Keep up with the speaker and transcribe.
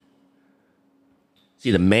See,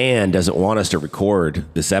 the man doesn't want us to record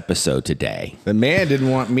this episode today. The man didn't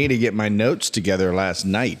want me to get my notes together last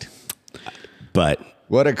night. But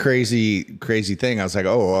what a crazy thing. I was like,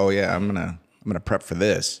 oh yeah, I'm gonna prep for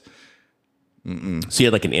this. So you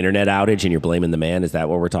had like an internet outage and you're blaming the man? Is that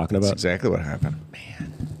what we're talking about? That's exactly what happened.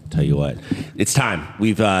 Man, tell you what, it's time.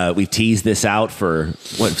 We've teased this out for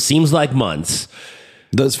what seems like months.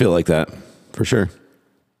 It does feel like that, for sure.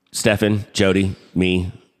 Stefan, Jody,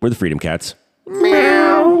 me, we're the Freedom Cats.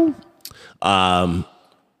 Meow.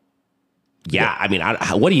 Yeah, I mean,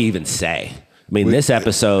 what do you even say? I mean, this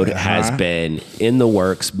episode has been in the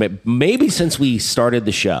works, maybe since we started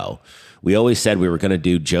the show. We always said we were going to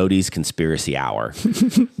do Jody's Conspiracy Hour.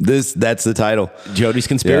 That's the title. Jody's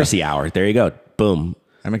Conspiracy Hour. There you go. Boom.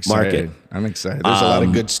 I'm excited. There's a lot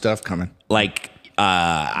of good stuff coming.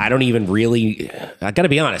 I don't even really, I got to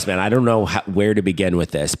be honest, man. I don't know where to begin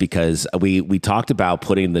with this because we talked about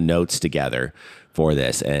putting the notes together for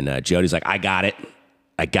this. And Jody's like, I got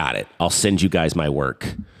it. I'll send you guys my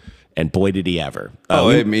work. And boy, did he ever.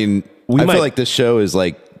 I feel like this show is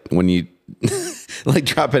like when you like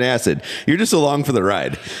dropping acid. You're just along for the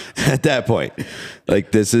ride at that point.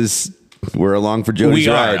 Like we're along for Jody's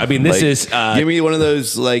ride. I mean, this is... give me one of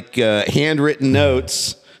those handwritten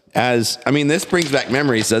notes. This brings back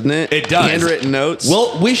memories, doesn't it? It does. Handwritten notes.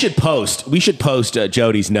 Well, we should post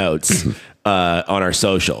Jody's notes on our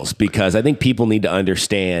socials because I think people need to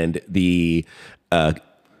understand the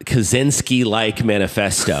Kaczynski-like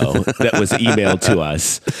manifesto that was emailed to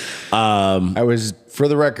us. For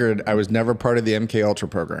the record, I was never part of the MK Ultra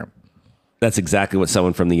program. That's exactly what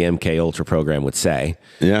someone from the MK Ultra program would say.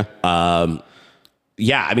 Yeah. I've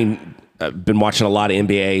been watching a lot of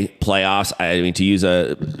NBA playoffs. To use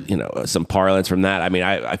some parlance from that,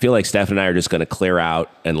 I feel like Steph and I are just going to clear out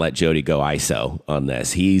and let Jody go ISO on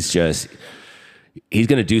this. He's going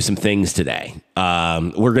to do some things today.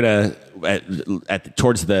 We're going to,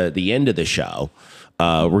 towards the end of the show,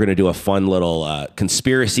 we're going to do a fun little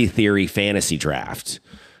conspiracy theory fantasy draft.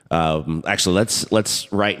 Actually, let's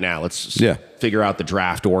figure out the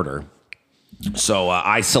draft order. So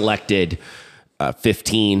I selected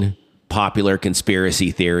 15 popular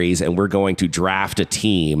conspiracy theories, and we're going to draft a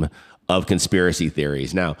team of conspiracy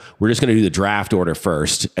theories. Now, we're just going to do the draft order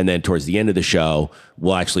first, and then towards the end of the show,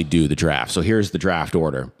 we'll actually do the draft. So here's the draft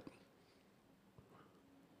order.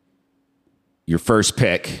 Your first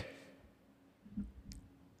pick,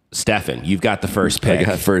 Stefan, you've got the first pick. I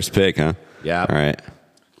got first pick, huh? Yeah. All right.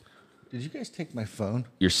 Did you guys take my phone?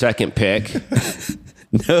 Your second pick.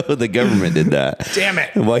 No, the government did that. Damn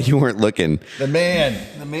it. While you weren't looking. The man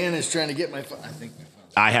is trying to get my phone. I think my phone.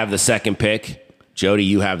 I have the second pick. Jody,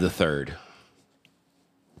 you have the third.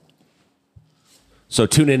 So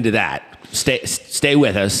tune into that. Stay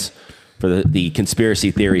with us for the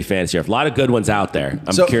conspiracy theory fantasy. A lot of good ones out there.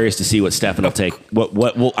 I'm curious to see what Stefan will take.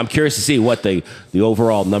 I'm curious to see what the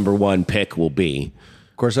overall number one pick will be.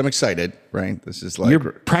 Of course, I'm excited, right? This is you're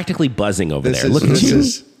practically buzzing over there. Look at you. This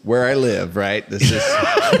is where I live, right? This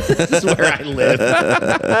is where I live.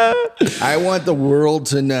 I want the world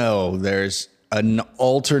to know there's an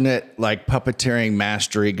alternate puppeteering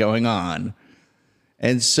mastery going on.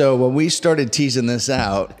 And so when we started teasing this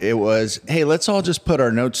out, it was, hey, let's all just put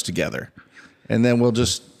our notes together and then we'll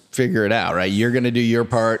just figure it out, right? You're going to do your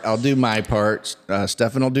part. I'll do my part.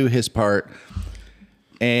 Stefan will do his part.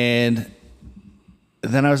 And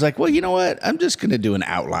then I was like, well, you know what? I'm just going to do an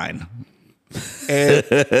outline. And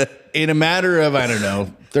in a matter of,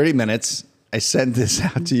 30 minutes, I sent this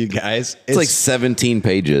out to you guys. It's like 17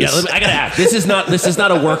 pages. Yeah, I gotta ask. This is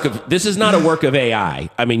not a work of AI.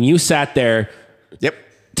 You sat there,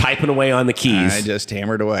 typing away on the keys. I just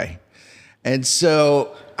hammered away, and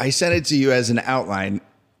so I sent it to you as an outline,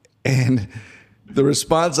 and the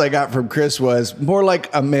response I got from Chris was more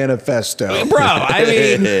like a manifesto. Bro,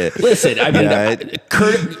 listen.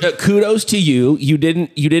 Kudos to you. You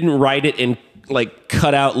didn't write it in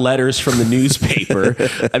cut out letters from the newspaper.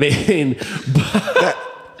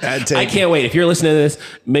 I can't wait. If you're listening to this,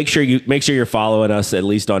 make sure you're following us at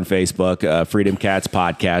least on Facebook, Freedom Cats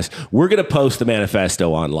Podcast. We're gonna post the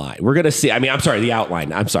manifesto online. We're gonna see. The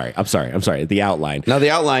outline. I'm sorry. The outline. Now,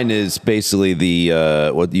 the outline is basically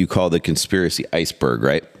the what you call the conspiracy iceberg,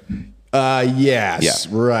 right? Yes.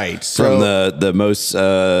 Yeah. Right. From the most.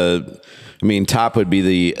 Top would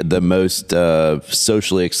be the most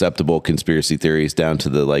socially acceptable conspiracy theories down to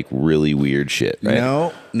the really weird shit,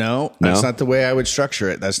 right? No, that's not the way I would structure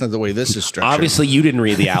it. That's not the way this is structured. Obviously, you didn't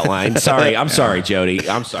read the outline. Sorry, I'm sorry, Jody.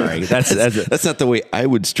 I'm sorry. That's not the way I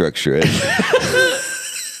would structure it.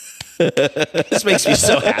 This makes me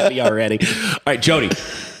so happy already. All right, Jody.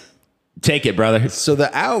 Take it, brother. So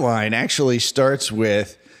the outline actually starts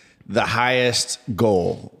with the highest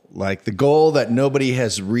goal, like the goal that nobody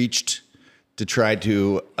has reached to try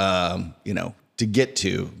to, to get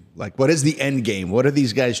to. Like, what is the end game? What are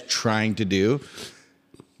these guys trying to do?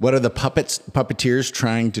 What are the puppeteers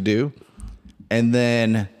trying to do? And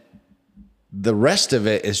then the rest of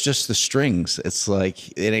it is just the strings. It's like,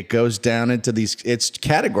 and it goes down into it's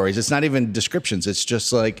categories. It's not even descriptions. It's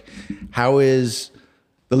just like, how is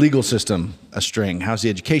the legal system a string? How's the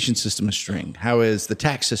education system a string? How is the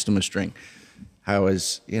tax system a string? How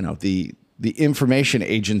is, the information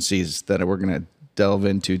agencies that we're going to delve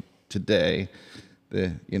into today,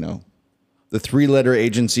 the 3-letter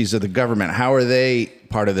agencies of the government, how are they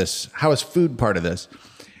part of this? How is food part of this?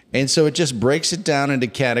 And so it just breaks it down into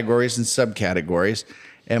categories and subcategories.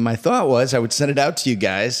 And my thought was I would send it out to you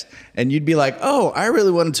guys and you'd be like, oh, I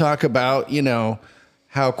really want to talk about,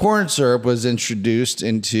 how corn syrup was introduced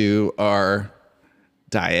into our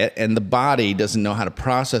diet and the body doesn't know how to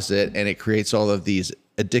process it. And it creates all of these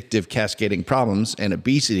addictive cascading problems and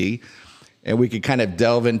obesity. And we could kind of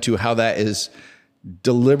delve into how that is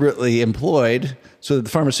deliberately employed so that the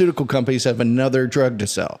pharmaceutical companies have another drug to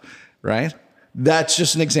sell, right? That's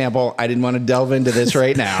just an example. I didn't want to delve into this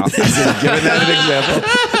right now. I'm just giving that an example.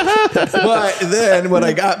 But then what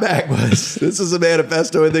I got back was, this is a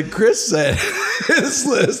manifesto, and then Chris said his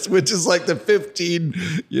list, which is like the 15,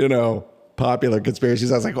 popular conspiracies.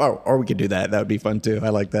 I was like, oh, or we could do that. That would be fun too. I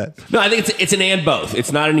like that. No, I think it's an and both.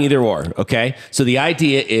 It's not an either or. Okay. So the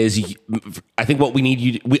idea is, I think what we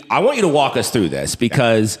need I want you to walk us through this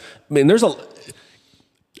because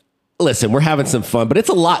listen, we're having some fun, but it's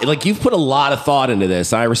a lot. Like, you've put a lot of thought into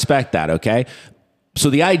this. I respect that. Okay. So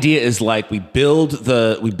the idea is like we build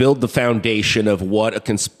the foundation of what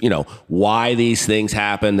why these things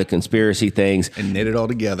happen, the conspiracy things, and knit it all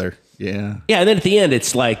together. Yeah. Yeah. And then at the end,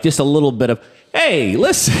 it's like just a little bit of, hey,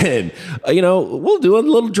 listen, we'll do a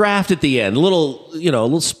little draft at the end,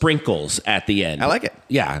 little sprinkles at the end. I like it.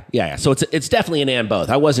 Yeah. So it's definitely an and both.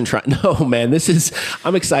 I wasn't trying. No, man,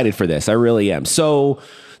 I'm excited for this. I really am. So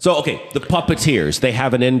okay, the puppeteers, they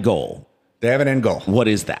have an end goal. They have an end goal. What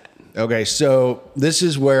is that? Okay, so this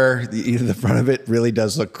is where the front of it really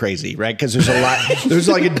does look crazy, right? Because there's a lot, there's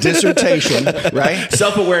like a dissertation, right?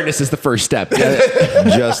 Self-awareness is the first step.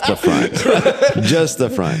 Just the front. Just the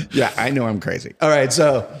front. Yeah, I know I'm crazy. All right,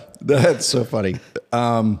 so that's so funny.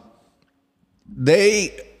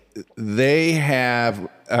 They have,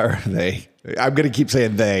 I'm going to keep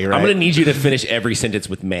saying they, right? I'm going to need you to finish every sentence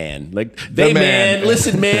with man. Like, man,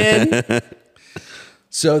 listen, man.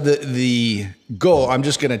 So the goal, I'm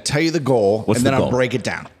just going to tell you the goal, and then I'll break it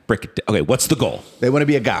down. Okay, what's the goal? They want to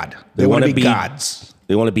be a god. They want to be gods.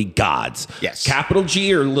 They want to be gods. Yes. Capital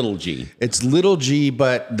G or little g? It's little g,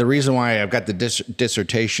 but the reason why I've got the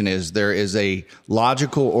dissertation is there is a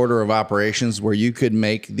logical order of operations where you could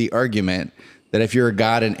make the argument that if you're a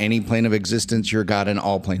god in any plane of existence, you're a god in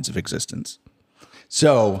all planes of existence.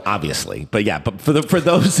 So obviously, but for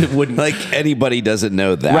those that wouldn't, like, anybody doesn't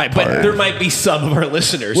know that, right? part. But there might be some of our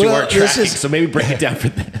listeners who aren't tracking, so maybe break it down for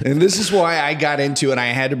them. And this is why I got into, and I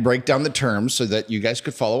had to break down the terms so that you guys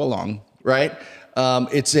could follow along, right?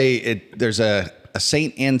 There's a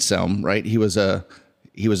Saint Anselm, right? He was a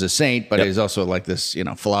saint, but he's also like this,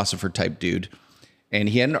 philosopher type dude, and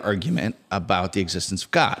he had an argument about the existence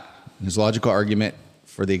of God. His logical argument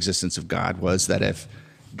for the existence of God was that if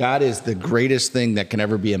God is the greatest thing that can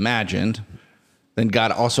ever be imagined, then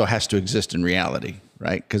God also has to exist in reality,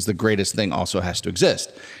 right? Because the greatest thing also has to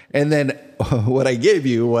exist. And then what I gave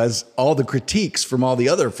you was all the critiques from all the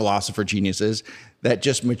other philosopher geniuses that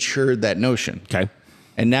just matured that notion. Okay.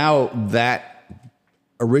 And now that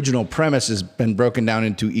original premise has been broken down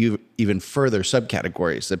into even further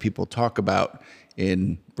subcategories that people talk about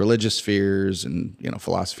in religious spheres and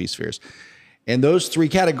philosophy spheres. And those three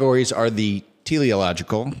categories are the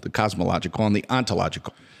teleological, the cosmological, and the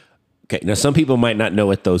ontological. Okay. Now, some people might not know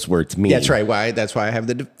what those words mean. That's right. That's why I have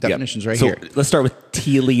the definitions right here. Let's start with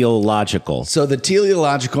teleological. So the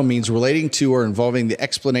teleological means relating to or involving the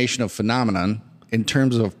explanation of phenomenon in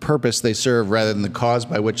terms of purpose they serve rather than the cause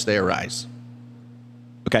by which they arise.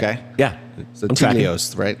 Okay? Yeah. So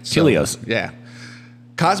teleos, right? Teleos. So, yeah.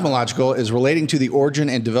 Cosmological is relating to the origin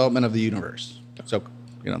and development of the universe. So,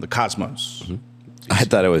 the cosmos. Mm-hmm. I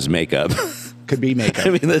thought it was makeup. Could be makeup.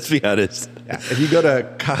 I mean, let's be honest. Yeah. If you go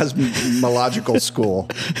to cosmological school,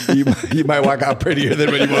 you might walk out prettier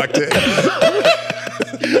than when you walked in.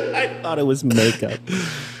 I thought it was makeup.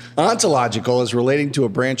 Ontological is relating to a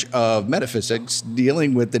branch of metaphysics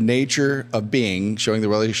dealing with the nature of being, showing the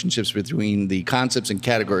relationships between the concepts and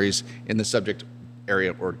categories in the subject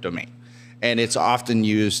area or domain. And it's often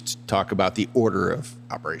used to talk about the order of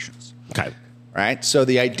operations. Okay. Right? So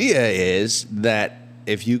the idea is that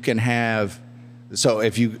if you can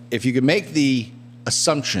make the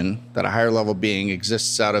assumption that a higher level being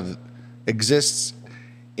exists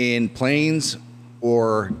in planes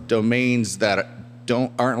or domains that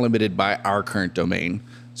aren't limited by our current domain.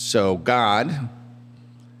 So God,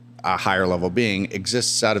 a higher level being,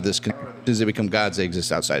 exists out of this. As they become gods, they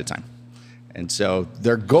exist outside of time. And so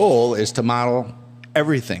their goal is to model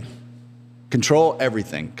everything, control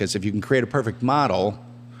everything. Because if you can create a perfect model,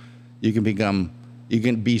 you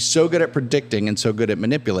can be so good at predicting and so good at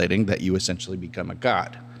manipulating that you essentially become a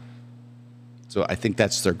god. So I think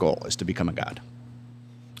that's their goal, is to become a god.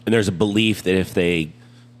 And there's a belief that if they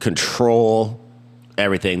control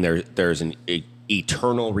everything, there's an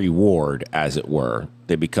eternal reward, as it were.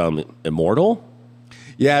 They become immortal.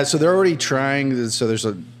 Yeah, so they're already trying. So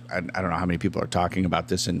I don't know how many people are talking about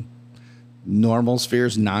this in normal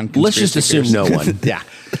spheres, non-conspiracy Let's just assume spheres. no one. Yeah,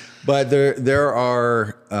 but there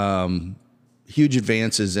are huge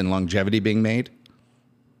advances in longevity being made.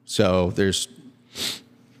 So there's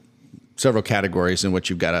several categories in which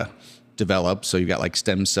you've got to develop. So you've got like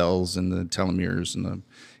stem cells and the telomeres and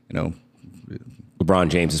LeBron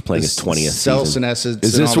James is playing his 20th cell season. senescence.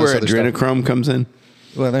 Is this where adrenochrome comes in?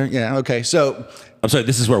 Well, yeah, okay. So I'm sorry,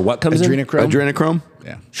 this is where what comes in? Adrenochrome?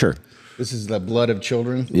 Yeah. Sure. This is the blood of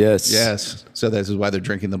children. Yes. Yes. So this is why they're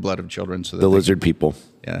drinking the blood of children. So that The lizard people.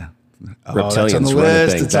 Yeah. Reptilians on the run the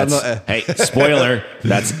list. thing. It's on That's, hey, spoiler.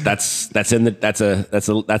 That's in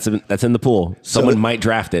the pool. Someone might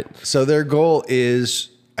draft it. So their goal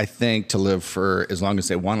is, I think, to live for as long as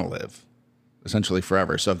they want to live, essentially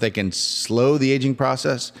forever. So if they can slow the aging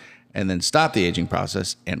process and then stop the aging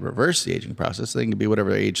process and reverse the aging process, they can be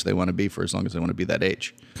whatever age they want to be for as long as they want to be that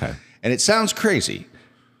age. Okay. And it sounds crazy,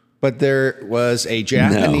 but there was a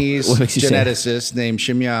Japanese geneticist named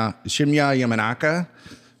Shinya Yamanaka,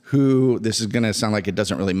 who, this is going to sound like it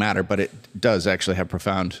doesn't really matter, but it does actually have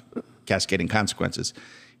profound cascading consequences.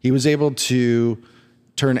 He was able to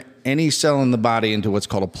turn any cell in the body into what's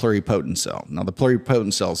called a pluripotent cell. Now, the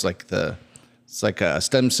pluripotent cell is it's like a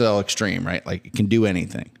stem cell extreme, right? Like it can do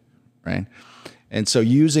anything, right? And so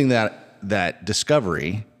using that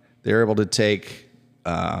discovery, they're able to take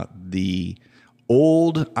the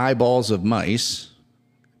old eyeballs of mice,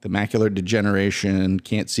 the macular degeneration,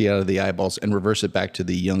 can't see out of the eyeballs, and reverse it back to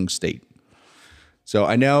the young state. So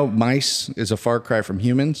I know mice is a far cry from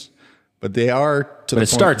humans, but they are to But it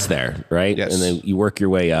starts there, right? Yes. And then you work your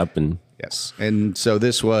way up. And yes. And so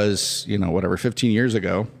this was, 15 years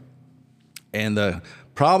ago. And the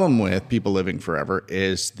problem with people living forever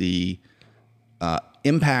is the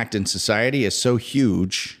impact in society is so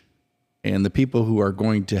huge, and the people who are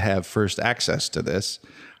going to have first access to this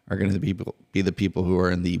are going to be the people who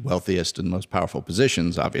are in the wealthiest and most powerful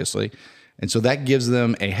positions, obviously. And so that gives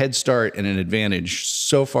them a head start and an advantage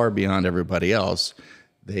so far beyond everybody else.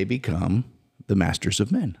 They become the masters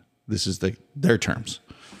of men. This is their terms.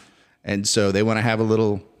 And so they want to have a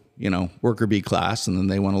little, worker bee class, and then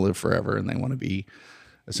they want to live forever, and they want to be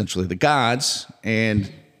essentially the gods.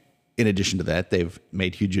 And in addition to that, they've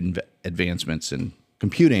made huge advancements in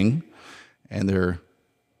computing, and they're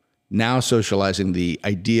now socializing the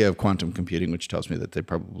idea of quantum computing, which tells me that they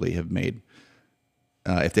probably have made,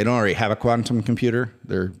 if they don't already have a quantum computer,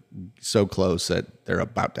 they're so close that they're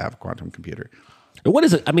about to have a quantum computer. what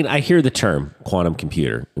is it? I mean, I hear the term quantum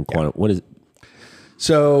computer and quantum. What is it?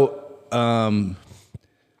 So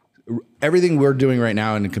everything we're doing right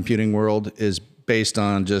now in the computing world is based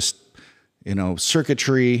on just,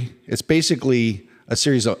 circuitry. It's basically a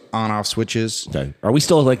series of on-off switches. Okay. Are we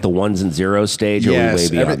still like the ones and zeros stage, or are we way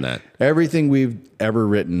beyond that? Everything we've ever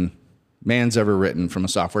written, man's ever written from a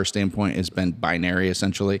software standpoint, has been binary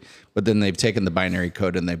essentially. But then they've taken the binary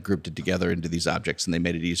code and they've grouped it together into these objects, and they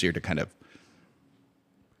made it easier to kind of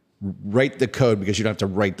write the code because you don't have to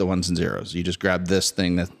write the ones and zeros. You just grab this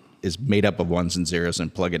thing that is made up of ones and zeros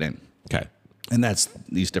and plug it in. Okay. And that's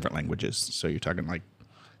these different languages. So you're talking like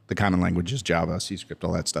the common languages, Java, C script,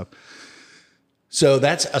 all that stuff. So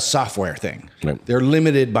that's a software thing. Right. They're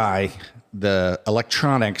limited by the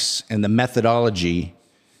electronics and the methodology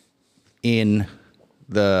in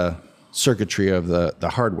the circuitry of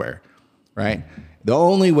the hardware, right? The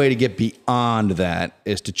only way to get beyond that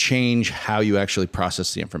is to change how you actually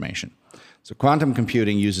process the information. So quantum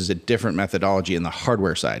computing uses a different methodology in the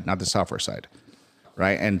hardware side, not the software side,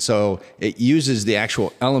 right? And so it uses the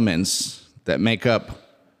actual elements that make up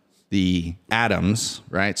the atoms,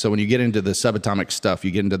 right? So when you get into the subatomic stuff,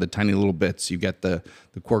 you get into the tiny little bits, you get the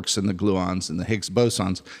quarks and the gluons and the Higgs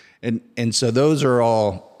bosons. And so those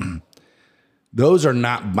are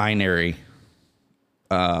not binary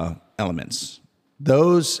elements.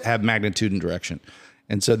 Those have magnitude and direction.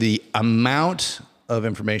 And so the amount of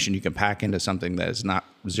information you can pack into something that is not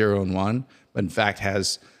 0 and 1, but in fact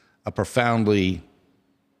has a profoundly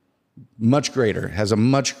much greater, has a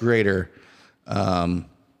much greater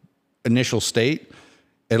initial state,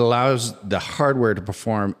 it allows the hardware to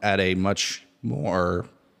perform at a much more,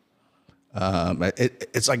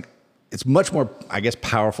 it's much more, I guess,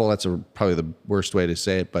 powerful. That's probably the worst way to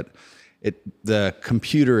say it, but the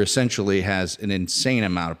computer essentially has an insane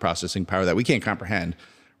amount of processing power that we can't comprehend,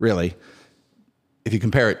 really, if you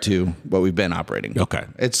compare it to what we've been operating. Okay.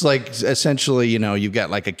 It's like essentially, you've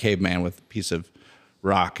got like a caveman with a piece of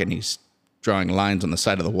rock and he's drawing lines on the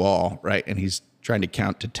side of the wall, right? And he's trying to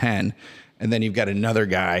count to 10. And then you've got another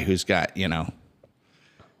guy who's got, the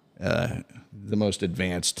most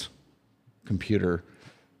advanced computer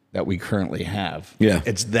that we currently have. Yeah.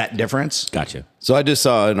 It's that difference. Gotcha. So I just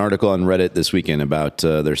saw an article on Reddit this weekend about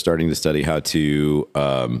they're starting to study how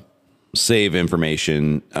to save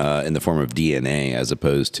information in the form of DNA as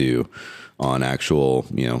opposed to on actual,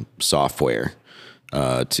 software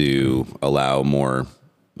to allow more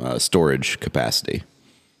storage capacity.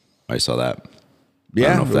 I saw that.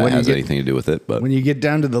 Yeah. I don't know if that has anything to do with it, but when you get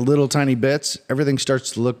down to the little tiny bits, everything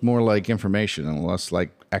starts to look more like information and less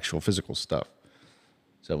like actual physical stuff.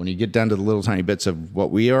 So when you get down to the little tiny bits of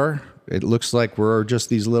what we are, it looks like we're just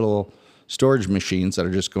these little storage machines that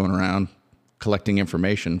are just going around collecting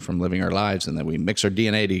information from living our lives. And then we mix our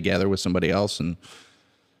DNA together with somebody else. And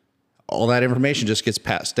all that information just gets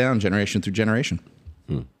passed down generation through generation.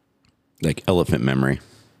 like elephant memory.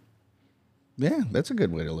 Yeah, that's a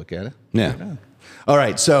good way to look at it. Yeah. All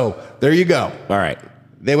right. So there you go. All right.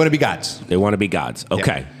 They want to be gods. They want to be gods.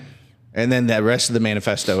 Okay. Yeah. And then the rest of the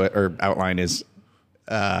manifesto or outline is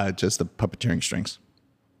just the puppeteering strings.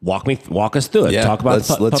 Walk us through it. Yeah, Talk about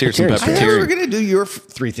let's hear some puppeteering. I puppeteering. thought we were going to do your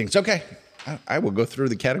three things. Okay. I will go through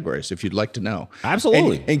the categories if you'd like to know.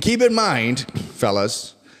 Absolutely. And keep in mind,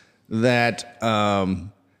 fellas, that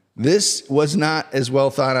this was not as well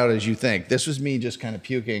thought out as you think. This was me just kind of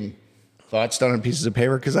puking thoughts down on pieces of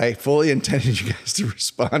paper because I fully intended you guys to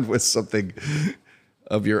respond with something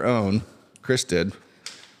of your own. Chris did.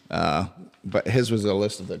 But his was a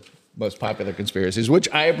list of the most popular conspiracies, which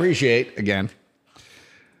I appreciate, again.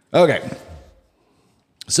 Okay.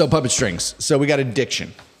 So puppet strings. So we got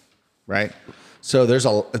addiction, right? So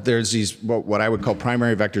there's these what I would call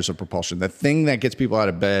primary vectors of propulsion. The thing that gets people out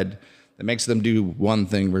of bed that makes them do one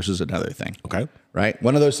thing versus another thing. Okay. Right?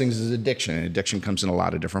 One of those things is addiction, and addiction comes in a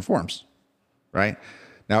lot of different forms. Right?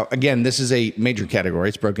 Now, again, this is a major category.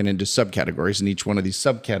 It's broken into subcategories, and each one of these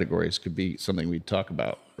subcategories could be something we'd talk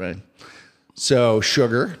about, right? So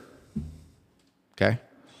sugar, okay?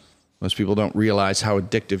 Most people don't realize how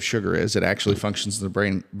addictive sugar is. It actually functions in the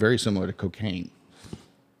brain very similar to cocaine.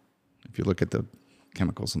 If you look at the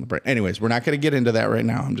chemicals in the brain. Anyways, we're not going to get into that right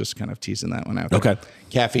now. I'm just kind of teasing that one out. Okay.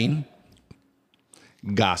 Caffeine,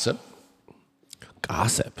 gossip,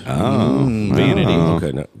 Gossip. vanity,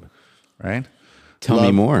 Okay. No. right? Tell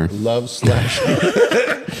me more. Love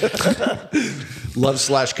 /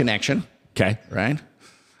 love / connection, Okay. right?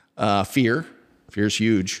 Fear. Fear's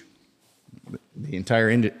huge. The entire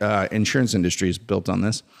insurance industry is built on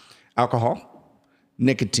this. Alcohol,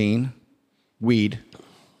 nicotine, weed,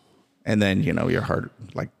 and then, your hard,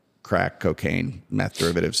 like crack, cocaine, meth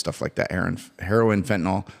derivatives, stuff like that, heroin,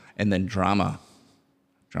 fentanyl, and then drama.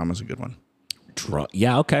 Drama's a good one.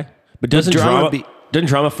 Yeah. Okay. But doesn't drama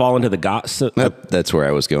fall into the gossip? Yep, that's where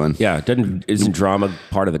I was going. Yeah. Isn't drama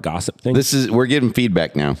part of the gossip thing? We're getting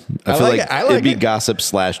feedback now. I feel like it'd be gossip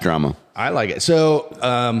 / drama. I like it. So,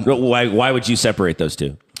 Why would you separate those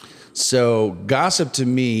two? So gossip to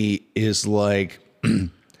me is like,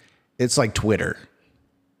 it's like Twitter,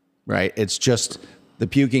 right? It's just the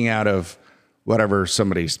puking out of whatever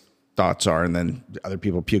somebody's thoughts are, and then other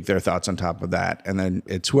people puke their thoughts on top of that. And then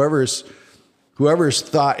it's whoever's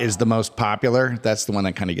thought is the most popular. That's the one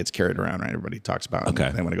that kind of gets carried around, right? Everybody talks about it.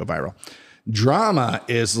 Okay. They want to go viral. Drama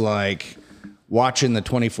is like watching the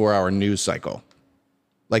 24-hour news cycle.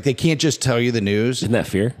 Like they can't just tell you the news. Isn't that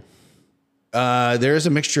fear? There is a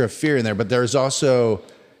mixture of fear in there, but there's also,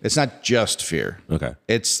 it's not just fear. Okay.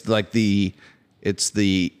 It's like the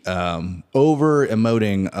over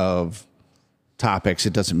emoting of topics.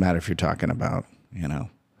 It doesn't matter if you're talking about,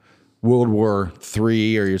 World War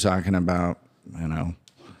III or you're talking about,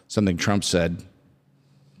 something Trump said.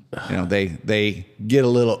 They get a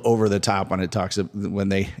little over the top when it talks when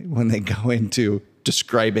they go into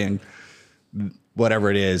describing whatever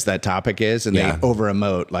it is that topic is, and they over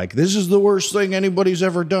emote like, this is the worst thing anybody's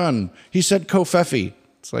ever done. He said Kofefi.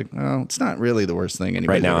 It's like, well, it's not really the worst thing.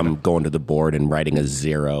 Right now, I'm going to the board and writing a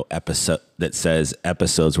 0 episode that says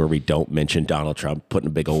episodes where we don't mention Donald Trump, putting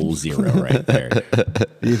a big old 0 right there.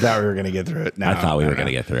 You thought we were going to get through it. No, I thought we were going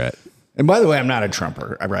to get through it. And by the way, I'm not a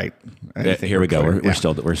Trumper, right? Here we go.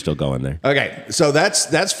 We're still going there. Okay, so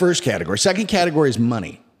that's first category. Second category is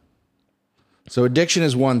money. So addiction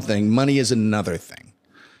is one thing, money is another thing.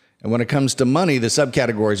 And when it comes to money, the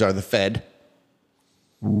subcategories are the Fed.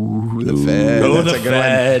 Ooh, the Fed. Oh, That's the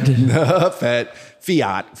Fed. The Fed.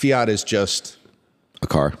 Fiat. Fiat is just A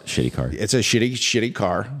car. Shitty car. it's a shitty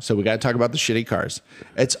car. So we got to talk about the shitty cars.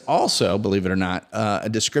 It's also, believe it or not, a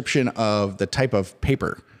description of the type of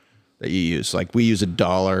paper that you use. Like we use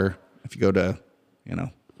 $1. If you go to,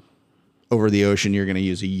 over the ocean, you're going to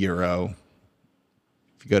use a euro.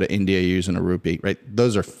 If you go to India, you're using a rupee, right?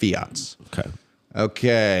 Those are fiats.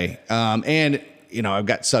 Okay. And, I've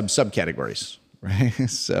got subcategories, right?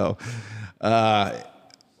 So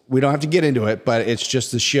we don't have to get into it, but it's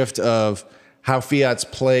just the shift of how fiats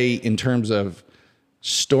play in terms of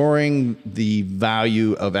storing the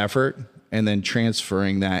value of effort and then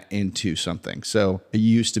transferring that into something. So it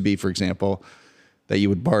used to be, for example, that you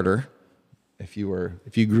would barter. If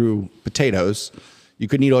you grew potatoes, you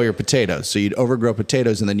couldn't eat all your potatoes. So you'd overgrow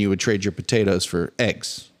potatoes and then you would trade your potatoes for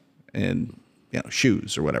eggs and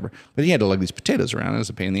shoes or whatever. But you had to lug these potatoes around. It was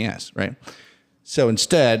a pain in the ass, right? So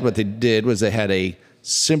instead, what they did was they had a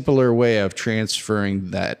simpler way of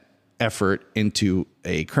transferring that effort into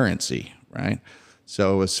a currency, right?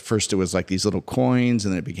 So it was like these little coins,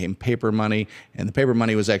 and then it became paper money. And the paper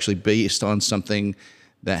money was actually based on something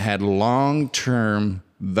that had long-term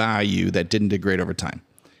value that didn't degrade over time.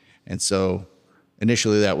 And so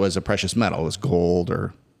initially that was a precious metal. It was gold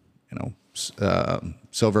or,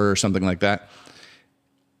 silver or something like that.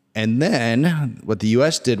 And then what the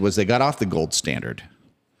U.S. did was they got off the gold standard.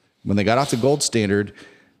 When they got off the gold standard,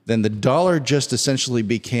 then the dollar just essentially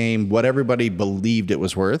became what everybody believed it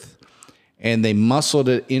was worth. And they muscled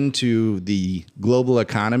it into the global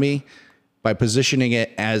economy by positioning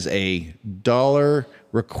it as a dollar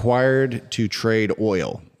required to trade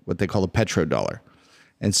oil, what they call a petrodollar.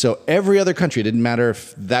 And so every other country, it didn't matter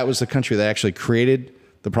if that was the country that actually created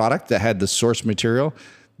the product, that had the source material,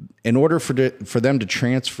 in order for them to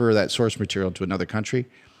transfer that source material to another country,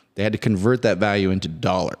 they had to convert that value into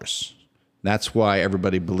dollars. That's why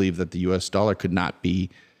everybody believed that the U.S. dollar could not be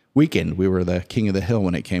weakened. We were the king of the hill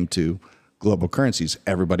when it came to global currencies.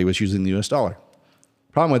 Everybody was using the U.S. dollar.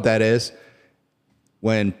 Problem with that is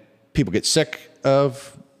when people get sick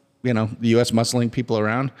of, the U.S. muscling people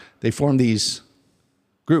around, they form these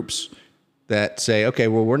groups that say, okay,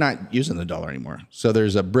 well, we're not using the dollar anymore. So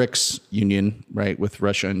there's a BRICS union, right, with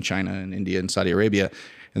Russia and China and India and Saudi Arabia.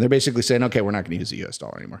 And they're basically saying, okay, we're not going to use the U.S.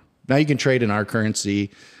 dollar anymore. Now you can trade in our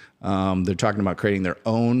currency. They're talking about creating their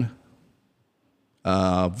own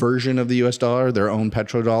version of the U.S. dollar, their own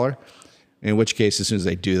petrodollar. In which case, as soon as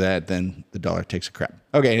they do that, then the dollar takes a crap.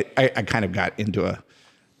 Okay, I kind of got into a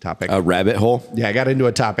topic. A rabbit hole? Yeah, I got into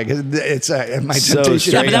a topic. It's my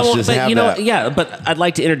temptation. But I'd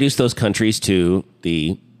like to introduce those countries to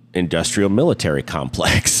the industrial military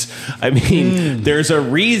complex. I mean, there's a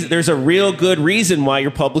real good reason why your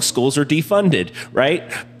public schools are defunded,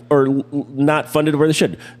 right? Or not funded where they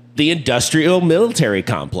should. The industrial military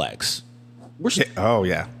complex. Oh,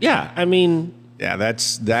 yeah. Yeah, I mean... Yeah,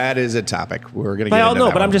 that is a topic we're going to get by all into. No,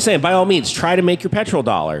 that but one. I'm just saying, by all means, try to make your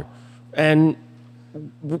petrodollar. And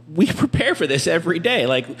we prepare for this every day.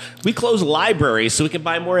 Like, we close libraries so we can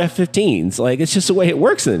buy more F-15s. Like, it's just the way it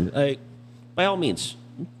works. And by all means,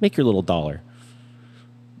 make your little dollar.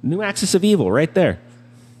 New axis of evil right there.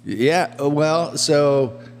 Yeah, well,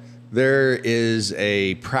 so there is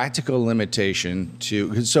a practical limitation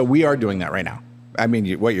to... So we are doing that right now. I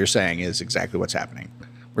mean, what you're saying is exactly what's happening.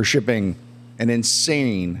 We're shipping an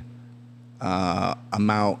insane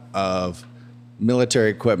amount of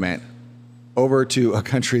military equipment over to a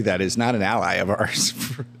country that is not an ally of ours,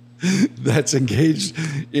 that's engaged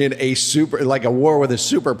in a war with a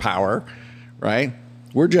superpower, right?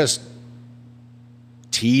 We're just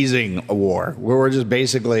teasing a war. We're just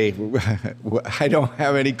basically, I don't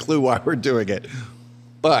have any clue why we're doing it,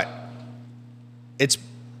 but it's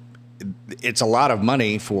a lot of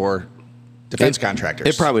money for defense contractors.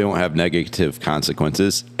 It probably won't have negative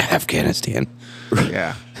consequences. Afghanistan.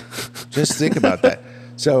 Yeah. Just think about that.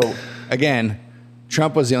 So, again,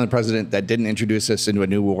 Trump was the only president that didn't introduce us into a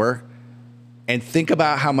new war. And think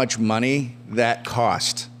about how much money that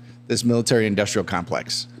cost this military industrial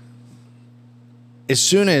complex. As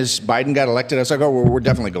soon as Biden got elected, I was like, oh, we're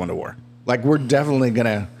definitely going to war. Like, we're definitely going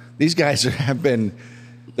to... These guys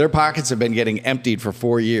their pockets have been getting emptied for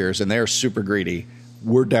 4 years, and they're super greedy.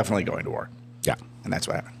 we're definitely going to war. Yeah. And that's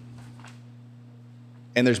what happened.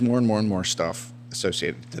 And there's more and more and more stuff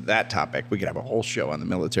associated to that topic. We could have a whole show on the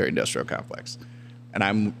military-industrial complex.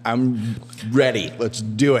 And I'm ready. Let's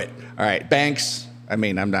do it. All right, banks. I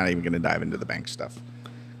mean, I'm not even going to dive into the bank stuff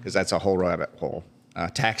because that's a whole rabbit hole.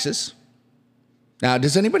 Taxes. Now,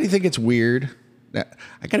 does anybody think it's weird?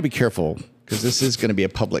 I got to be careful because this is going to be a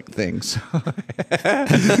public thing. So.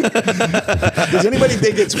 Does anybody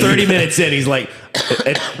think it's 30 minutes in, he's like,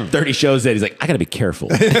 30 shows in, he's like, I got to be careful.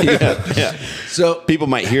 Yeah. So People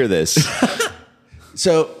might hear this.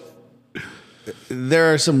 So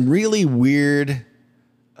there are some really weird,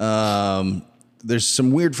 there's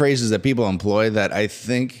some weird phrases that people employ that I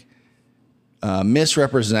think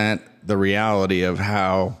misrepresent the reality of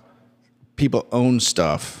how people own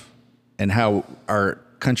stuff and how our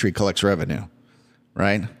country collects revenue,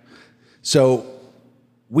 right? So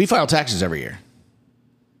we file taxes every year.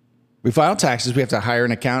 We file taxes. We have to hire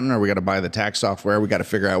an accountant or we got to buy the tax software. We got to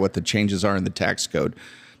figure out what the changes are in the tax code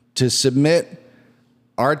to submit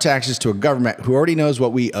our taxes to a government who already knows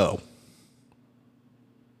what we owe.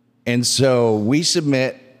 And so we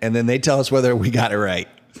submit and then they tell us whether we got it right.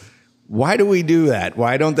 Why do we do that?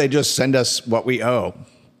 Why don't they just send us what we owe?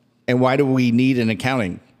 And why do we need an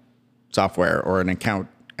accounting software or an accountant?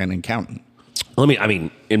 I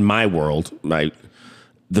mean, in my world,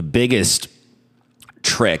 the biggest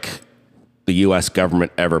trick the U.S.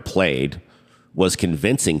 government ever played was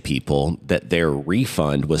convincing people that their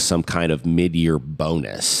refund was some kind of mid-year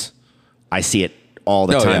bonus. I see it all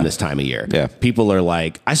the time this time of year. Yeah. People are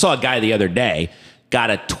like, I saw a guy the other day got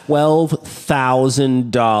a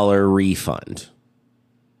 $12,000 refund.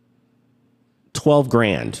 12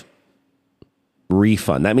 grand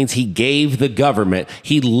refund. That means he gave the government,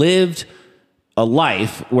 he lived a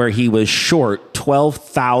life where he was short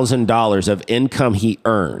 $12,000 of income he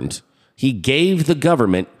earned. He gave the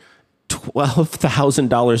government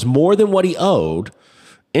 $12,000 more than what he owed,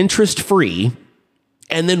 interest free,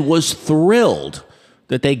 and then was thrilled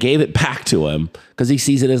that they gave it back to him because he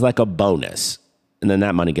sees it as like a bonus. And then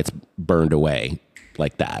that money gets burned away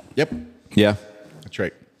like that. Yep. Yeah. That's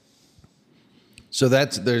right. So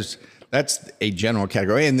that's a general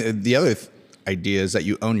category. And the other idea is that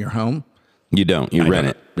you own your home. You don't. You rent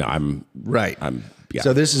it. No, yeah.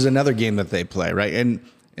 So this is another game that they play, right?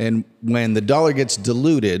 And when the dollar gets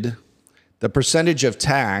diluted, the percentage of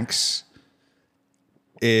tax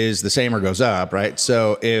is the same or goes up, right?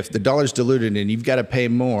 So if the dollar's diluted and you've got to pay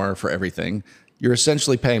more for everything, you're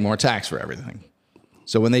essentially paying more tax for everything.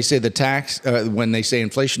 So when they say when they say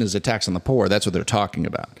inflation is a tax on the poor, that's what they're talking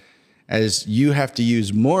about. As you have to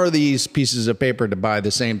use more of these pieces of paper to buy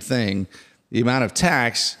the same thing, the amount of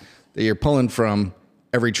tax that you're pulling from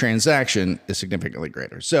every transaction is significantly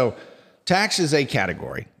greater. So tax is a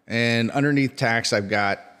category. And underneath tax, I've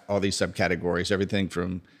got all these subcategories, everything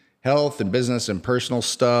from health and business and personal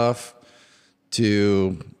stuff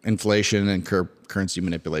to inflation and currency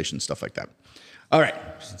manipulation, stuff like that. All right,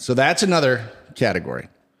 so that's another category.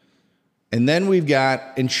 And then we've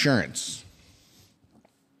got insurance.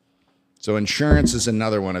 So insurance is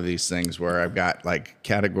another one of these things where I've got like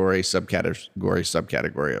category,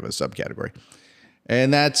 subcategory of a subcategory.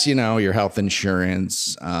 And that's, your health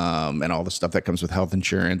insurance and all the stuff that comes with health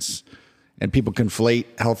insurance. And people conflate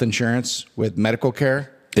health insurance with medical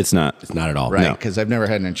care. It's not. It's not at all. Right, No. because I've never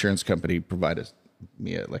had an insurance company provide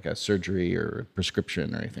me a surgery or a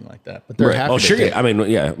prescription or anything like that. But they're happy Oh, to sure. take-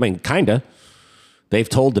 Kind of. They've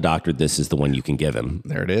told the doctor this is the one you can give him.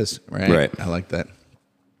 There it is. Right. Right. I like that.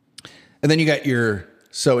 And then you got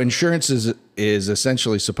so insurance is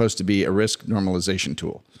essentially supposed to be a risk normalization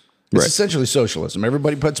tool. It's Right. essentially socialism.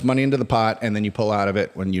 Everybody puts money into the pot and then you pull out of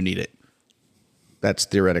it when you need it. That's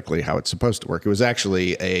theoretically how it's supposed to work. It was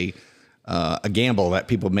actually a gamble that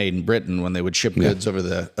people made in Britain when they would ship goods over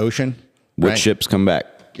the ocean. Which right? ships come back?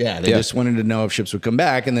 Yeah, they just wanted to know if ships would come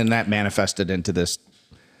back, and then that manifested into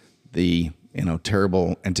the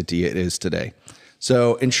terrible entity it is today.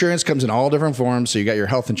 So insurance comes in all different forms. So you got your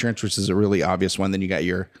health insurance, which is a really obvious one. Then you got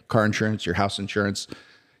your car insurance, your house insurance.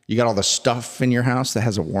 You got all the stuff in your house that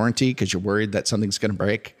has a warranty because you're worried that something's going to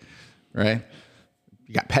break, right?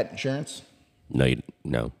 You got pet insurance. No.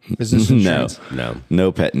 Business insurance.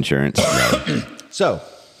 No. Pet insurance. No. So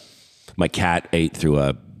My cat ate through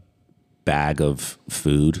a bag of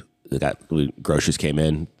food. Groceries came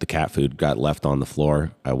in. The cat food got left on the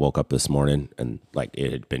floor. I woke up this morning and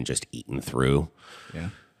it had been just eaten through. yeah.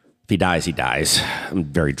 If he dies, he dies. I'm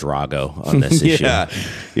very Drago on this issue. Yeah.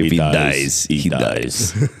 If he dies, he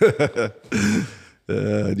dies.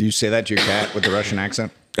 Do you say that to your cat with the Russian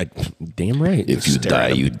accent? Damn right. If you die,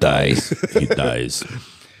 you die. He dies.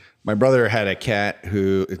 My brother had a cat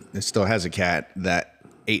who still has a cat that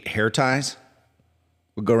ate hair ties.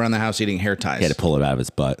 Would go around the house eating hair ties. He had to pull it out of his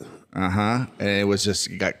butt. And it was just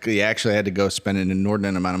he actually had to go spend an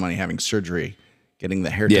inordinate amount of money having surgery, getting the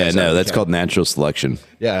hair ties. Yeah, out no, of the that's cat. called natural selection.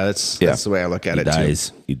 Yeah, that's the way I look at it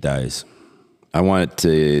too. He dies. I want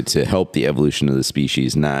it to help the evolution of the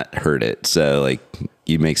species, not hurt it. So, like,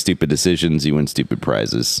 you make stupid decisions, you win stupid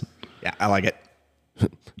prizes. Yeah, I like it.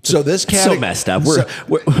 So this cat So messed up.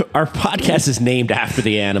 Our podcast is named after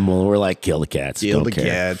the animal, and we're like, kill the cats. Kill Don't the care.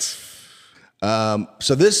 cats.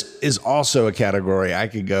 So this is also a category I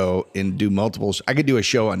could go and do multiple. I could do a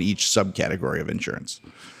show on each subcategory of insurance,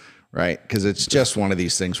 right? Because it's just one of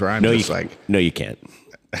these things where I'm No, just you can't.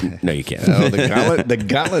 No, you can't. oh, the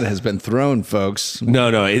gauntlet has been thrown, folks. No,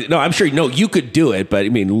 I'm sure. No, you could do it, but I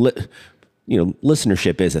mean,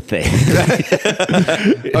 listenership is a thing.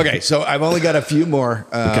 Okay, so I've only got a few more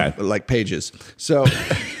like pages. So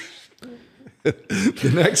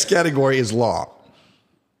the next category is law,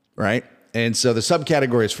 right? And so the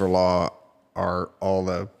subcategories for law are all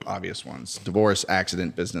the obvious ones: divorce,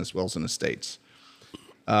 accident, business, wills, and estates.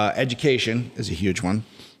 Education is a huge one.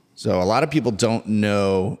 So a lot of people don't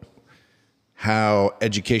know how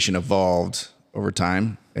education evolved over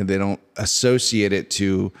time, and they don't associate it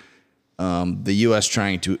to the U.S.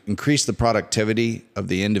 trying to increase the productivity of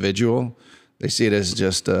the individual. They see it as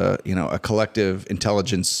just a collective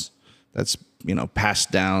intelligence that's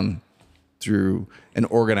passed down through an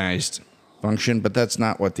organized function, but that's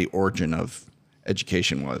not what the origin of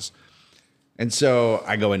education was. And so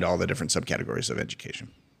I go into all the different subcategories of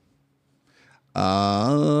education.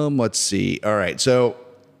 Let's see. All right. So,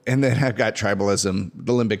 and then I've got tribalism,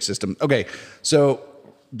 the limbic system. Okay. So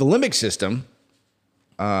the limbic system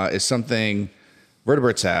is something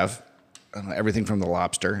vertebrates have, everything from the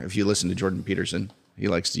lobster. If you listen to Jordan Peterson, he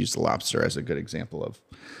likes to use the lobster as a good example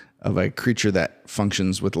of a creature that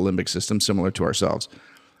functions with the limbic system similar to ourselves.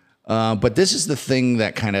 But this is the thing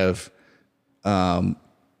that kind of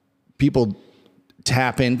people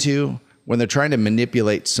tap into when they're trying to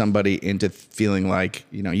manipulate somebody into feeling like,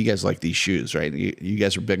 you guys like these shoes, right? You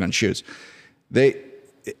guys are big on shoes.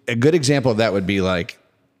 A good example of that would be like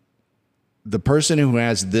the person who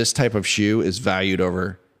has this type of shoe is valued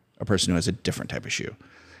over a person who has a different type of shoe.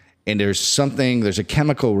 And there's a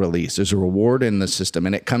chemical release, there's a reward in the system,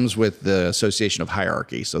 and it comes with the association of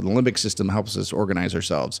hierarchy. So the limbic system helps us organize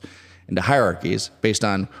ourselves into hierarchies based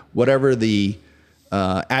on whatever the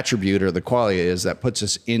attribute or the quality is that puts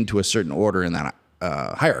us into a certain order in that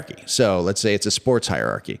hierarchy. So let's say it's a sports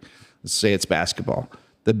hierarchy. Let's say it's basketball.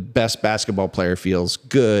 The best basketball player feels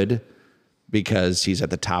good because he's at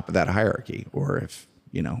the top of that hierarchy. Or if,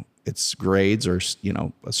 it's grades or,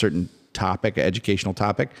 a certain topic, an educational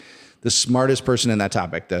topic, the smartest person in that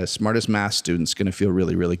topic, the smartest math student's going to feel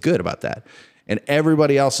really, really good about that. And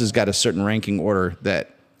everybody else has got a certain ranking order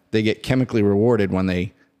that they get chemically rewarded when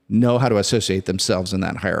they know how to associate themselves in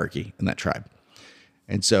that hierarchy, in that tribe.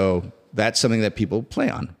 And so that's something that people play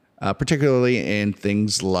on, particularly in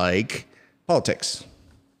things like politics,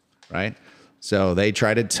 right? So they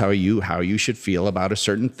try to tell you how you should feel about a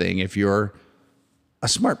certain thing if you're a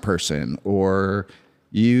smart person or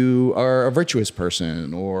you are a virtuous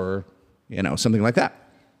person or, something like that.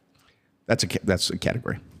 That's a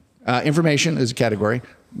category. Information is a category.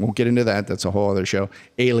 Won't get into that. That's a whole other show.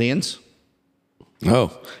 Aliens.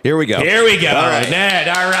 Oh, here we go. All right. Ned,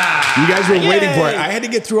 all right. You guys were waiting for it. I had to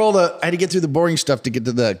get through the boring stuff to get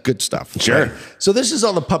to the good stuff. Sure. Right? So this is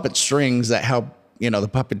all the puppet strings that help, the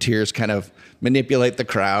puppeteers kind of manipulate the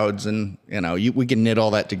crowds, and we can knit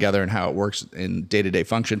all that together and how it works in day-to-day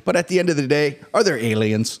function. But at the end of the day, are there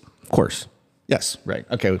aliens? Of course. Yes. Right.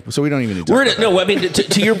 Okay. So we don't even need to talk about that. No, I mean,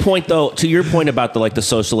 to your point though, to your point about the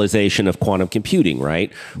socialization of quantum computing,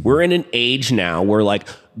 right? We're in an age now where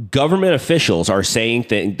government officials are saying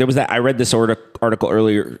things. There was I read this article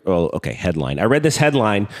earlier. Oh, okay. Headline. I read this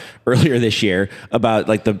headline earlier this year about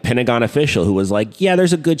the Pentagon official who was like, yeah,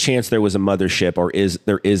 there's a good chance there was a mothership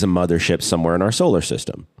there is a mothership somewhere in our solar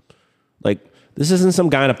system. This isn't some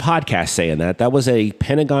guy on a podcast saying that. That was a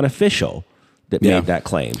Pentagon official that made that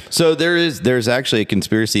claim. So there's actually a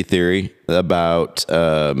conspiracy theory about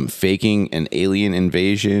faking an alien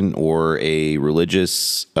invasion or a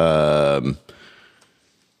religious faking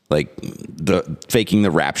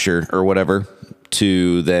the rapture or whatever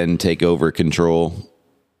to then take over control.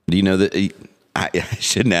 Do you know that? I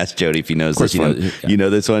shouldn't ask Jody if he knows this one. You know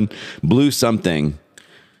this one? Blue something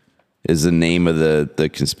is the name of the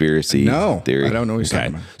conspiracy theory. I don't know what he's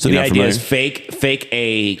talking about. So the idea is fake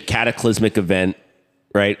a cataclysmic event,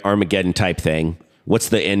 right? Armageddon type thing. What's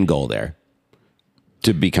the end goal there?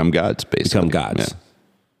 To become gods, basically. Become gods. Yeah.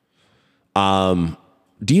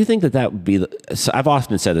 Do you think that that would be? So I've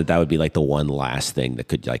often said that that would be like the one last thing that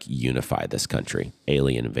could like unify this country,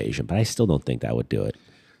 alien invasion. But I still don't think that would do it.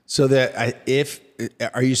 So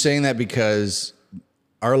are you saying that because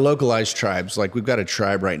our localized tribes, like we've got a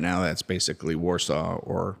tribe right now that's basically Warsaw,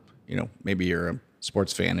 or maybe you're a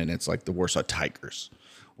sports fan and it's like the Warsaw Tigers,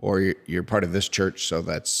 or you're part of this church, so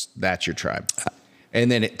that's your tribe,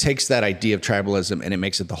 and then it takes that idea of tribalism and it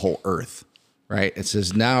makes it the whole earth. Right. It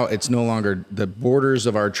says now it's no longer the borders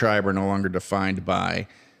of our tribe are no longer defined by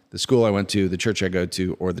the school I went to, the church I go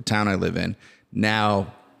to, or the town I live in.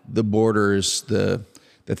 Now the borders, the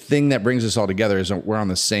thing that brings us all together is we're on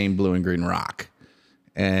the same blue and green rock.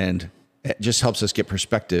 And it just helps us get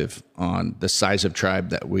perspective on the size of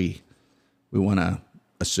tribe that we want to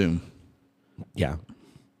assume. Yeah.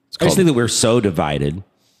 I just think that we're so divided.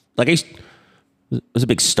 Like I was a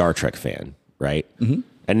big Star Trek fan, right? Mm-hmm.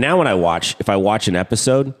 And now when if I watch an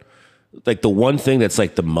episode, like the one thing that's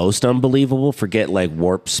like the most unbelievable, forget like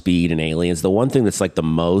warp speed and aliens, the one thing that's like the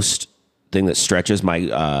most thing that stretches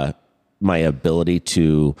my my ability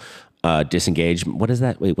to disengage. What is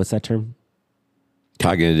that? Wait, what's that term?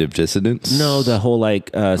 Cognitive dissonance? No, the whole like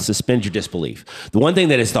suspend your disbelief. The one thing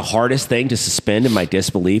that is the hardest thing to suspend in my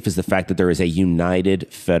disbelief is the fact that there is a united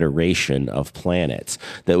federation of planets,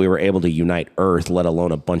 that we were able to unite Earth, let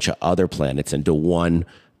alone a bunch of other planets, into one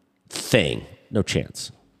thing. No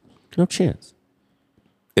chance. No chance.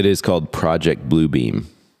 It is called Project Bluebeam.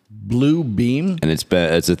 Blue Beam? And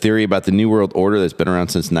it's a theory about the New World Order that's been around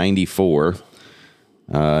since '94.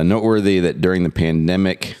 Noteworthy that during the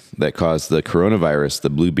pandemic that caused the coronavirus, the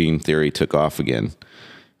blue beam theory took off again.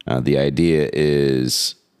 The idea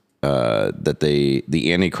is that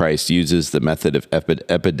the Antichrist uses the method of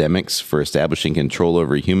epidemics for establishing control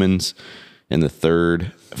over humans in the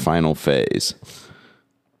third final phase.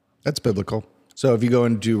 That's biblical. So if you go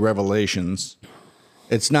into Revelations,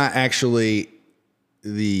 it's not actually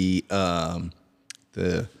the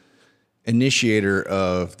initiator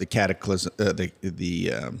of the cataclysm, the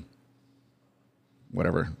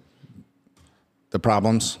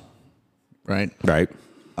problems, right? Right.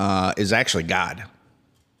 Is actually God.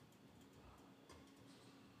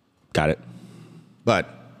 Got it. But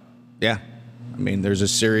yeah, I mean, there's a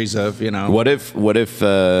series of What if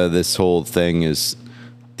this whole thing is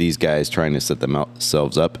these guys trying to set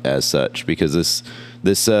themselves up as such? Because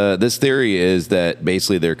this theory is that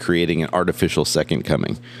basically they're creating an artificial second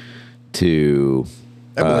coming to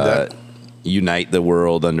unite the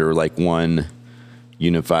world under like one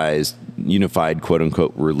unified quote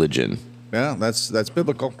unquote religion. Yeah, that's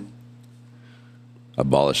biblical.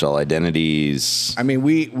 Abolish all identities. I mean,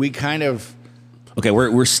 we kind of. Okay,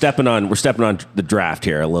 we're stepping on the draft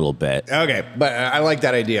here a little bit. Okay, but I like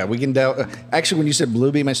that idea. We can actually, when you said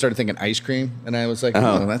blue beam, I started thinking ice cream, and I was like,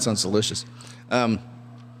 oh, that sounds delicious.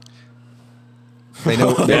 They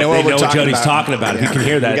know what Jody's talking about. Yeah. You can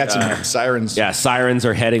hear that. We got some sirens. Yeah, sirens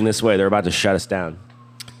are heading this way. They're about to shut us down.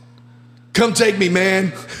 Come take me,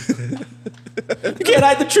 man. You can't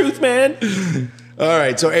hide the truth, man. All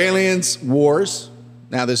right, so aliens, wars.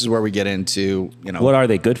 Now this is where we get into, What are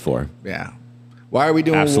they good for? Yeah. Why are we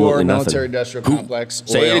doing Absolutely war? nothing. Military-industrial complex,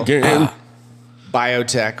 Say oil, it again.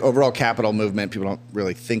 biotech, overall capital movement. People don't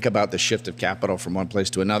really think about the shift of capital from one place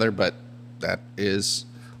to another, but that is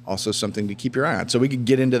also something to keep your eye on. So we could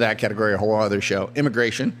get into that category, a whole other show.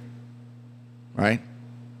 Immigration, right?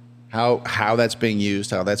 How that's being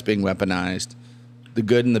used, how that's being weaponized, the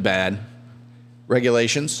good and the bad.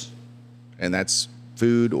 Regulations, and that's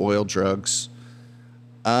food, oil, drugs.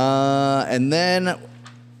 And then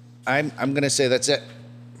I'm going to say that's it.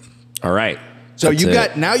 All right. So you've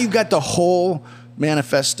got the whole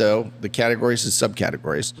manifesto, the categories and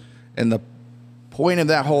subcategories, and the point of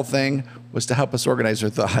that whole thing was to help us organize our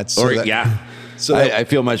thoughts. So I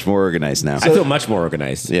feel much more organized now. I feel much more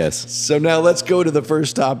organized. Yes. So now let's go to the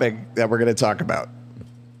first topic that we're going to talk about: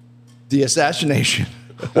 the assassination.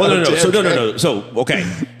 Well, no. So, okay.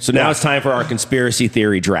 So now it's time for our conspiracy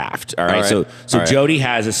theory draft. All right. So Jody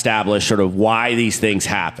has established sort of why these things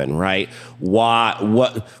happen, right? What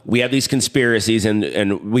we have these conspiracies,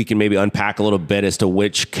 and we can maybe unpack a little bit as to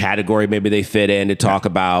which category maybe they fit in to talk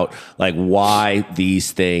about like why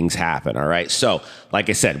these things happen. All right. So, like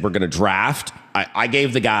I said, we're going to draft. I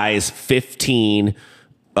gave the guys 15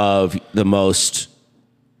 of the most,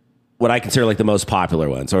 what I consider like the most popular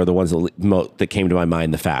ones, or the ones that came to my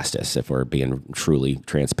mind the fastest, if we're being truly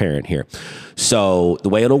transparent here. So the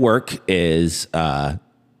way it'll work is,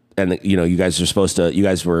 you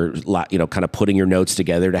guys were kind of putting your notes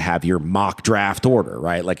together to have your mock draft order,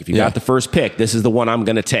 right? Like if you got the first pick, this is the one I'm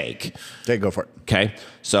going to take. Okay, go for it. Okay.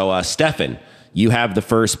 So, Stefan, you have the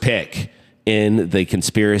first pick. in the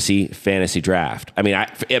conspiracy fantasy draft? I mean,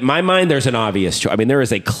 in my mind, there's an obvious choice. I mean, there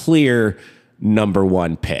is a clear number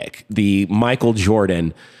one pick, the Michael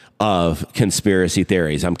Jordan of conspiracy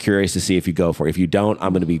theories. I'm curious to see if you go for it. If you don't,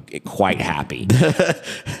 I'm going to be quite happy.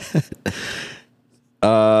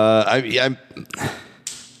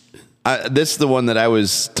 This is the one that I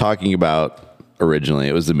was talking about originally.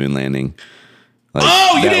 It was the moon landing.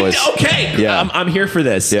 Like, you didn't? Okay. Yeah. I'm here for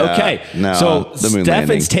this. Yeah, okay. no, so the moon Stefan's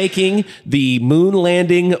landing. taking the moon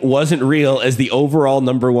landing wasn't real as the overall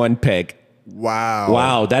number one pick. Wow.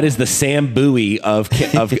 Wow. That is the Sam Bowie of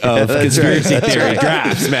conspiracy theory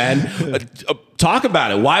drafts, man. Talk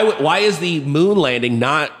about it. Why is the moon landing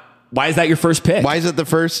why is that your first pick? Why is it the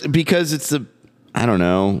first? Because it's I don't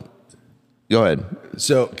know. Go ahead.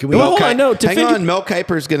 So can we? Well, hold on, no, Hang on. Mel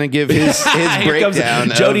Kiper's going to give his breakdown.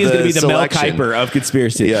 Jody of is going to be the selection. Mel Kiper of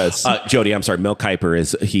conspiracy. Yes. Jody, I'm sorry. Mel Kiper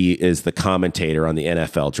is the commentator on the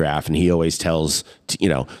NFL draft, and he always tells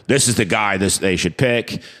this is the guy they should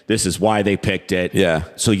pick. This is why they picked it. Yeah.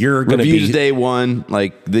 So you're going to be Reviews day one.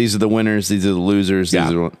 Like these are the winners. These are the losers.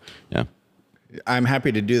 Yeah. Yeah. I'm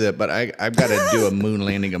happy to do that, but I've got to do a moon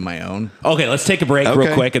landing of my own. Okay, let's take a break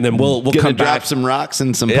real quick, and then we'll come drop back. some rocks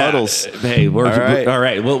and some puddles. Hey, All right. all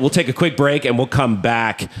right. We'll take a quick break, and we'll come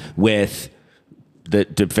back with the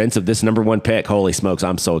defense of this number one pick. Holy smokes,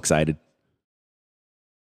 I'm so excited.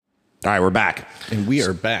 All right, we're back. And we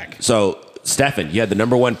are back. So, Stefan, you had the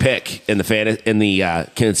number one pick in the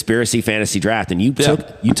conspiracy fantasy draft, and you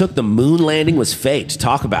took the moon landing was faked.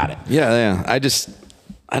 Talk about it. Yeah.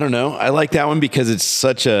 I don't know. I like that one because it's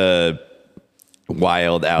such a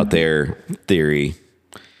wild out there theory.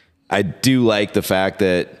 I do like the fact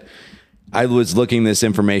that I was looking this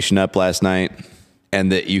information up last night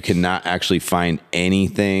and that you cannot actually find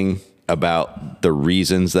anything about the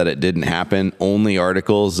reasons that it didn't happen. Only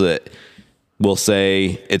articles that will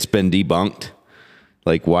say it's been debunked.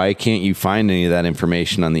 Like, why can't you find any of that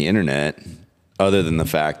information on the internet other than the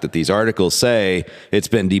fact that these articles say it's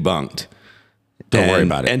been debunked? Don't worry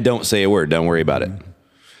about it. And don't say a word. Don't worry about it.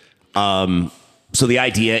 So the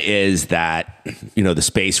idea is that, the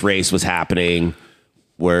space race was happening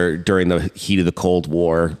where during the heat of the Cold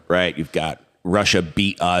War, right? You've got Russia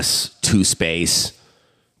beat us to space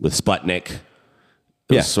with Sputnik.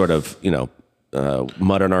 It was sort of,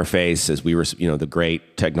 mud on our face as we were, the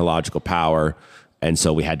great technological power. And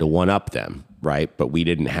so we had to one up them, right? But we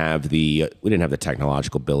didn't have the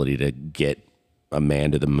technological ability to get a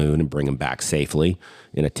man to the moon and bring him back safely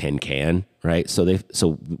in a tin can, right? So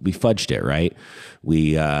we fudged it, right?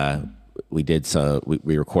 We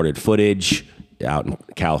recorded footage out in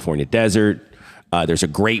California desert. There's a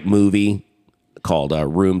great movie called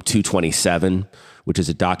Room 227, which is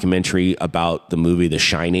a documentary about the movie The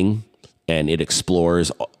Shining, and it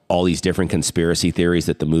explores all these different conspiracy theories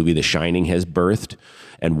that the movie The Shining has birthed.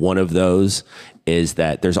 And one of those is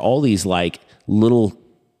that there's all these like little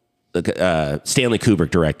Stanley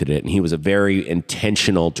Kubrick directed it, and he was a very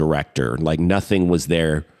intentional director. Like nothing was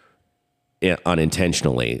there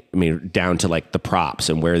unintentionally. I mean, down to like the props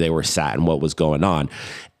and where they were sat and what was going on.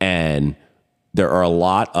 And there are a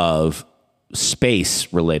lot of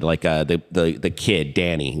space related, like the kid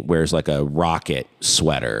Danny wears like a rocket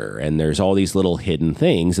sweater, and there's all these little hidden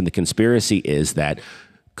things. And the conspiracy is that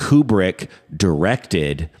Kubrick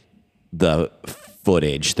directed the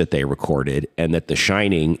footage that they recorded, and that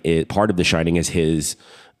part of The Shining is his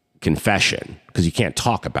confession, because you can't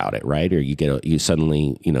talk about it, right? Or you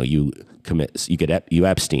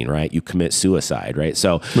Epstein, right? You commit suicide, right?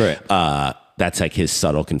 So that's like his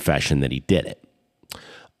subtle confession that he did it.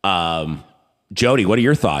 Jody, what are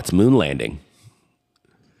your thoughts? Moon landing.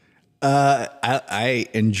 I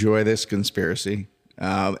enjoy this conspiracy,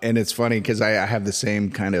 and it's funny because I have the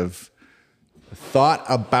same kind of thought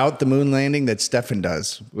about the moon landing that Stefan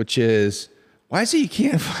does, which is, why is it you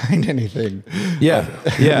can't find anything? Yeah.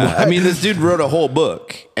 I mean, this dude wrote a whole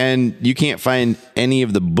book, and you can't find any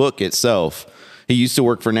of the book itself. He used to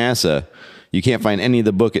work for NASA. You can't find any of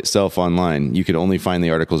the book itself online. You could only find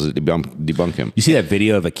the articles that debunk him. You see that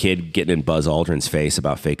video of a kid getting in Buzz Aldrin's face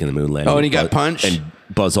about faking the moon landing? Oh, and he got punched? And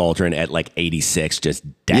Buzz Aldrin at like 86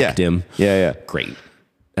 just decked him. Yeah. Great.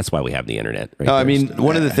 That's why we have the internet. Right I mean,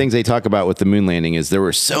 one of the things they talk about with the moon landing is there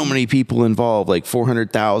were so many people involved, like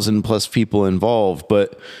 400,000 plus people involved.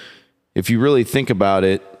 But if you really think about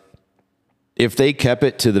it, if they kept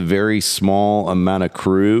it to the very small amount of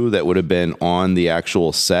crew that would have been on the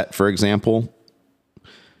actual set, for example,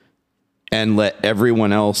 and let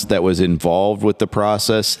everyone else that was involved with the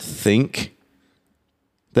process think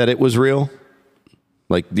that it was real,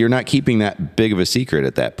 Like, you're not keeping that big of a secret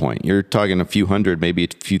at that point. You're talking a few hundred, maybe a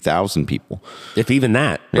few thousand people. If even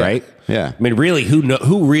that, right? Yeah. I mean, really,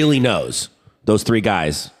 who really knows those 3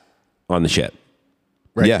 guys on the ship?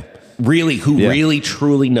 Right. Yeah. Really, who really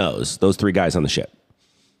truly knows those 3 guys on the ship?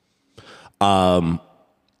 I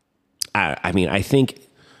mean, I think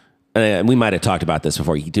we might have talked about this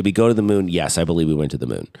before. Did we go to the moon? Yes, I believe we went to the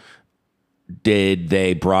moon. Did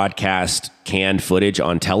they broadcast canned footage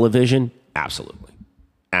on television? Absolutely.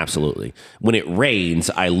 Absolutely. When it rains,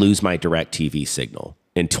 I lose my direct TV signal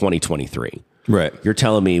in 2023. Right. You're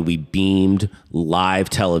telling me we beamed live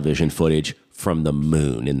television footage from the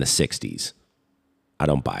moon in the 60s. I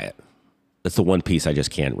don't buy it. That's the one piece I just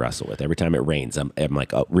can't wrestle with. Every time it rains, I'm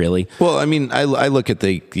like, oh, really? Well, I mean, I look at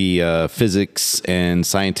the physics and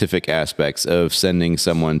scientific aspects of sending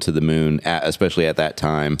someone to the moon, especially at that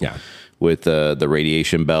time. Yeah. With the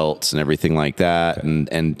radiation belts and everything like that. Okay.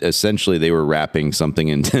 And essentially they were wrapping something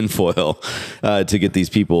in tinfoil to get these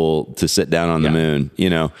people to sit down on the moon,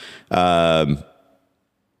 you know? I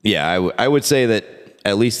would say that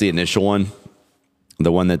at least the initial one,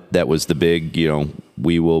 the one that was the big, you know,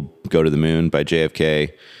 we will go to the moon by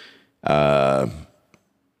JFK. I'm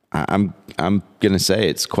going to say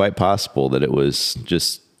it's quite possible that it was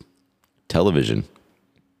just television.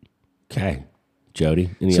 Okay. Jody,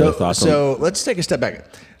 any other thoughts? So let's take a step back.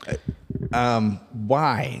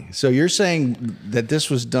 Why? So you're saying that this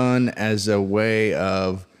was done as a way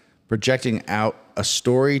of projecting out a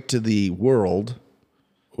story to the world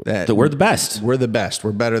that we're the best. We're the best.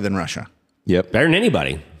 We're better than Russia. Yep. Better than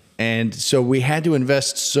anybody. And so we had to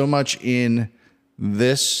invest so much in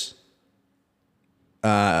this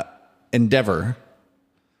endeavor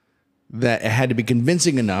that it had to be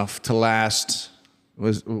convincing enough to last.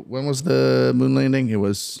 When was the moon landing? It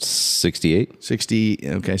was 68. 60.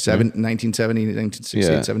 Okay, 1970,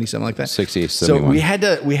 1968, 70, something like that. 68, So 71.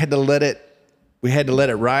 we had to let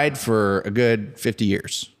it ride for a good 50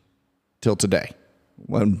 years till today,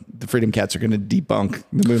 when the Freedom Cats are going to debunk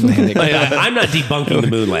the moon landing. I'm not debunking the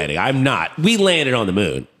moon landing. I'm not. We landed on the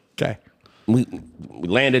moon. Okay. We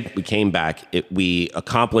landed. We came back. We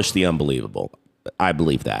accomplished the unbelievable. I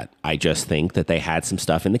believe that. I just think that they had some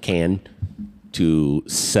stuff in the can to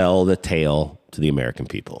sell the tale to the American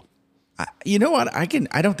people. You know what? I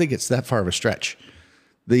don't think it's that far of a stretch.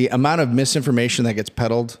 The amount of misinformation that gets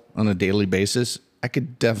peddled on a daily basis, I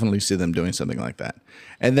could definitely see them doing something like that.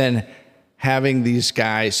 And then having these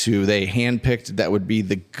guys who they handpicked that would be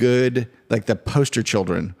the good, like the poster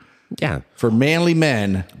children. Yeah. For manly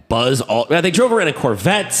men. They drove around in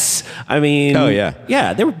Corvettes. I mean. Oh, yeah.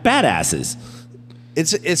 Yeah, they were badasses.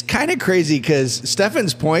 It's kind of crazy because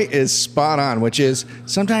Stefan's point is spot on, which is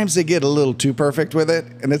sometimes they get a little too perfect with it,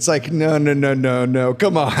 and it's like, no,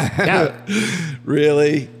 come on, yeah.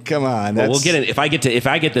 Really, come on. Well, we'll get in if I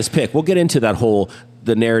get this pick, we'll get into that whole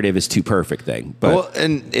the narrative is too perfect thing. But well,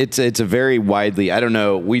 and it's a very widely, I don't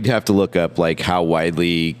know, we'd have to look up like how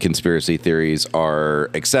widely conspiracy theories are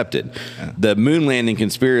accepted. Yeah. The moon landing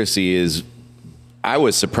conspiracy is, I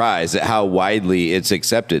was surprised at how widely it's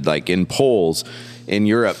accepted. Like in polls in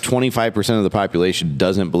Europe, 25% of the population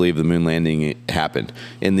doesn't believe the moon landing happened.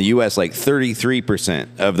 In the U.S., like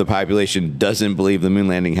 33% of the population doesn't believe the moon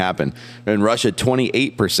landing happened. In Russia,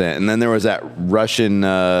 28%. And then there was that Russian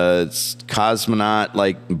cosmonaut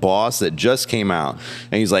like boss that just came out,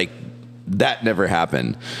 and he's like, that never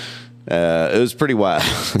happened. It was pretty wild.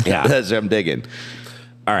 Yeah, that's what I'm digging.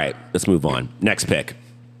 All right, let's move on. Next pick.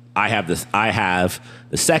 I have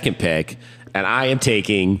the second pick, and I am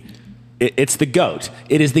taking. It's the GOAT.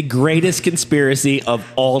 It is the greatest conspiracy of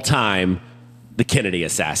all time, the Kennedy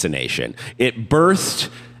assassination. It birthed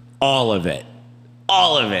all of it.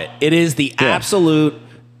 All of it. It is the absolute...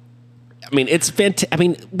 I mean, it's fantastic. I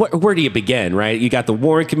mean, where do you begin, right? You got the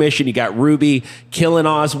Warren Commission. You got Ruby killing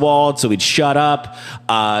Oswald, so he'd shut up.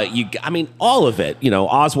 All of it. You know,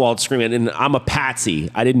 Oswald screaming, and I'm a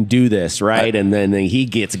patsy. I didn't do this, right? And then he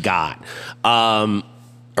gets got.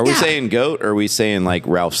 Are we saying GOAT, or are we saying like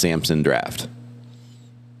Ralph Sampson draft?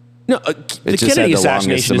 No, the Kennedy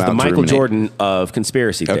assassination is the Michael Jordan of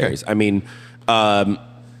conspiracy theories. Okay. I mean,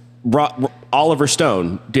 Oliver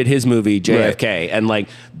Stone did his movie JFK, right. And like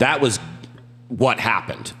that was what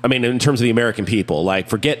happened. I mean, in terms of the American people, like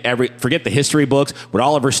forget the history books. What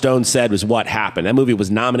Oliver Stone said was what happened. That movie was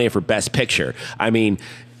nominated for Best Picture. I mean,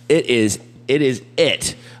 it is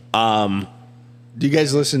it. Do you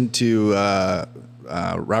guys listen to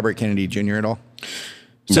Robert Kennedy Jr. at all?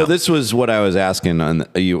 So this was what I was asking on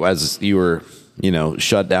you as you were,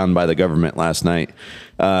 shut down by the government last night,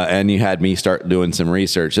 and you had me start doing some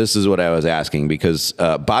research. This is what I was asking because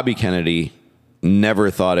Bobby Kennedy never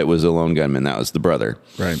thought it was a lone gunman. That was the brother.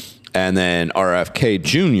 Right. And then RFK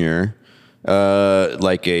Jr.,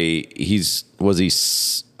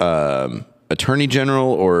 attorney general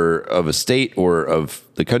or of a state or of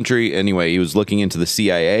the country. Anyway, he was looking into the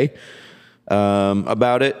CIA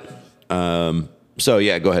about it. So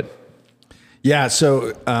yeah, go ahead. Yeah.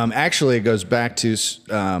 So actually, it goes back to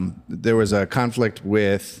there was a conflict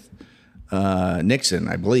with Nixon,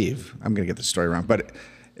 I believe. I'm going to get the story wrong, but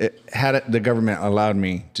had the government allowed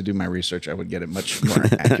me to do my research, I would get it much more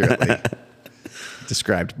accurately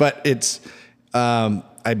described. But it's,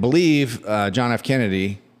 I believe, John F.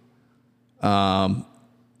 Kennedy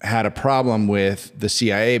had a problem with the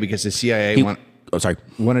CIA because the CIA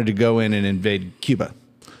wanted to go in and invade Cuba,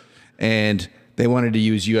 and they wanted to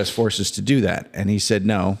use U.S. forces to do that. And he said,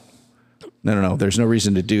 no, there's no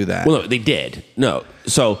reason to do that. Well, no, they did. No.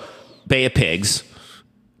 So Bay of Pigs,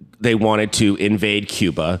 they wanted to invade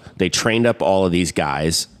Cuba. They trained up all of these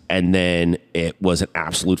guys, and then it was an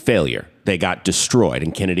absolute failure. They got destroyed,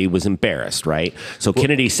 and Kennedy was embarrassed, right? So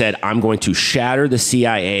Kennedy said, I'm going to shatter the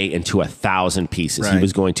CIA into 1,000 pieces. Right. He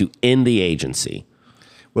was going to end the agency.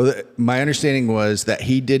 Well, my understanding was that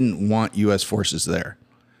he didn't want U.S. forces there.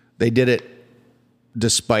 They did it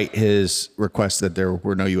despite his request that there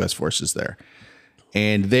were no U.S. forces there.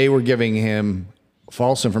 And they were giving him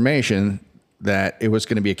false information that it was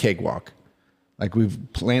going to be a cakewalk. Like, we've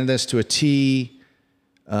planned this to a T.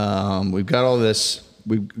 We've got all this.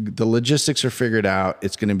 The logistics are figured out.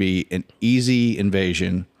 It's going to be an easy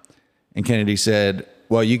invasion. And Kennedy said,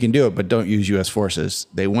 well, you can do it, but don't use U.S. forces.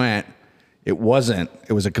 They went. It wasn't.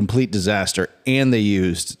 It was a complete disaster. And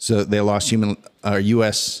they lost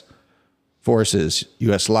U.S. forces,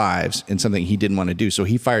 U.S. lives in something he didn't want to do. So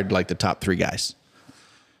he fired like the top 3 guys.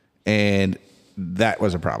 And that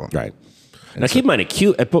was a problem. Right. Now, keep in mind,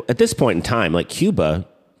 at this point in time, like Cuba,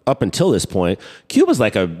 up until this point, Cuba's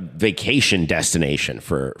like a vacation destination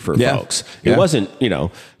for folks. It wasn't,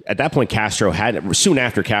 at that point, soon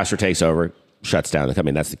after Castro takes over, shuts down. I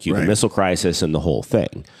mean, that's the Cuban Missile Crisis and the whole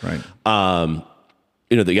thing. Right.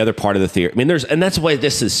 The other part of the theory, I mean, and that's why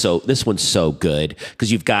this one's so good,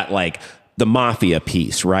 because you've got like the mafia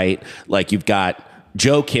piece, right? Like, you've got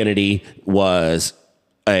Joe Kennedy was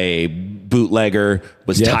a bootlegger,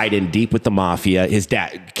 was tied in deep with the mafia. His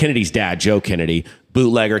dad, Kennedy's dad, Joe Kennedy,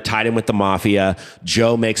 bootlegger, tied in with the mafia.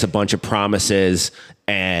 Joe makes a bunch of promises,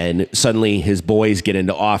 and suddenly his boys get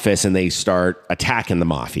into office and they start attacking the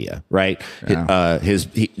mafia, right? Yeah.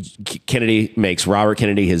 Kennedy makes Robert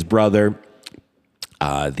Kennedy his brother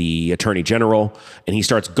the attorney general, and he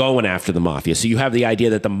starts going after the mafia. So you have the idea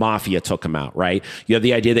that the mafia took him out, right? You have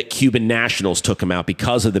the idea that Cuban nationals took him out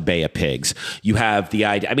because of the Bay of Pigs. You have the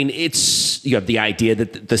idea, you have the idea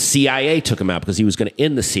that the CIA took him out because he was going to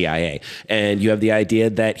end the CIA. And you have the idea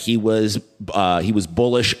that he was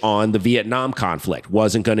bullish on the Vietnam conflict,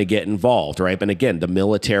 wasn't going to get involved, right? But again, the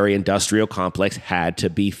military industrial complex had to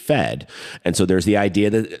be fed. And so there's the idea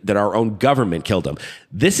that our own government killed him.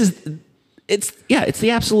 It's the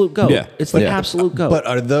absolute goat. Yeah. It's the absolute goat. But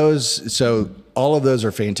are those, so all of those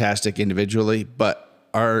are fantastic individually, but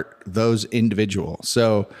are those individual?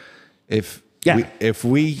 So if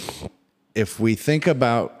we think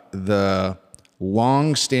about the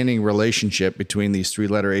long-standing relationship between these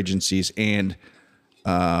 3-letter agencies and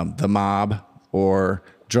the mob or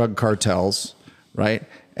drug cartels, right?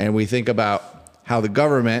 And we think about how the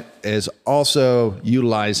government is also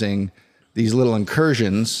utilizing these little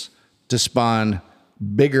incursions to spawn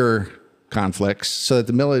bigger conflicts so that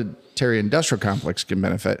the military-industrial complex can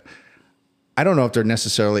benefit. I don't know if they're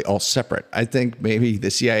necessarily all separate. I think maybe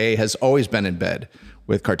the CIA has always been in bed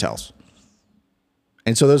with cartels.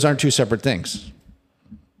 And so those aren't two separate things.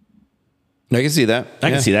 I can see that.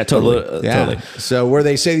 I can see that totally. Totally. So where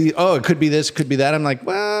they say, it could be this, could be that, I'm like,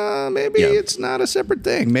 well, maybe it's not a separate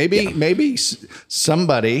thing. Maybe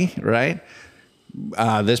somebody, right?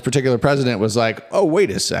 This particular president was like, oh,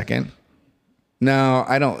 wait a second. No,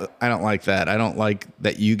 I don't like that. I don't like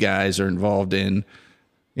that you guys are involved in,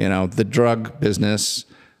 the drug business.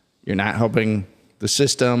 You're not helping the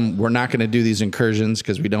system. We're not going to do these incursions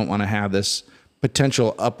because we don't want to have this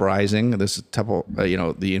potential uprising,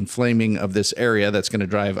 the inflaming of this area that's going to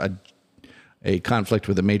drive a conflict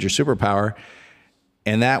with a major superpower.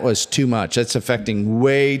 And that was too much. That's affecting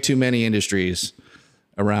way too many industries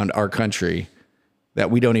around our country that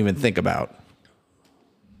we don't even think about.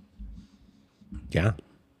 Yeah.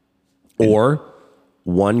 Or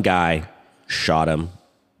one guy shot him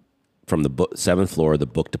from the 7th floor of the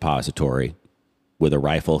book depository with a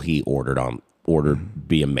rifle he ordered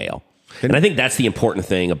via mail. And I think that's the important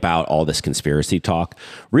thing about all this conspiracy talk.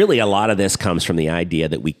 Really, a lot of this comes from the idea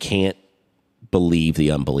that we can't believe the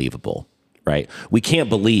unbelievable, right? We can't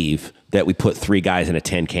believe that we put 3 guys in a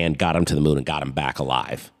tin can, got them to the moon, and got them back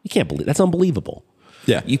alive. You can't believe that's unbelievable.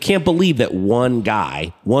 Yeah. You can't believe that one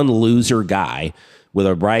loser guy with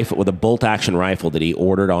a rifle, with a bolt action rifle that he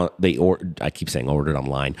ordered I keep saying ordered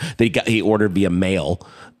online, that he ordered via mail,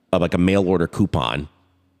 like a mail order coupon,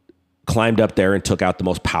 climbed up there and took out the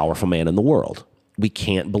most powerful man in the world. We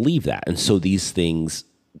can't believe that. And so these things,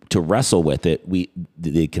 to wrestle with it,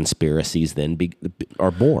 the conspiracies then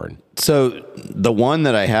are born. So the one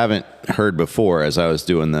that I haven't heard before, as I was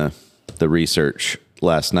doing the research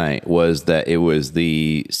last night, was that it was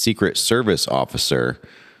the Secret Service officer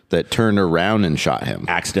that turned around and shot him.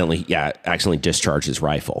 Accidentally discharged his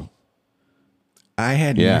rifle. I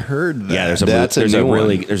hadn't heard that. Yeah, there's a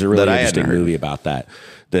really interesting movie about that.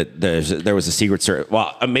 There was a Secret Service.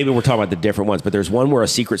 Well, maybe we're talking about the different ones, but there's one where a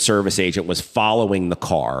Secret Service agent was following the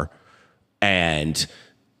car, and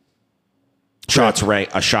shots rang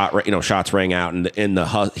out, and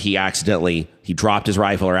he dropped his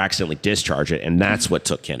rifle or accidentally discharged it, and that's what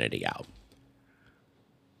took Kennedy out.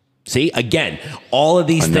 See, again, all of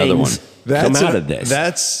these things come out of this.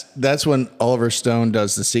 That's when Oliver Stone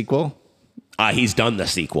does the sequel. He's done the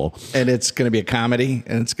sequel, and it's going to be a comedy,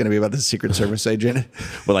 and it's going to be about the Secret Service agent.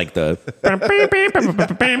 With like the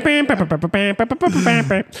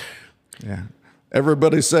yeah.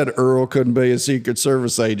 Everybody said Earl couldn't be a Secret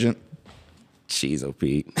Service agent. Jeez, oh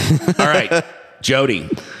Pete. All right, Jody,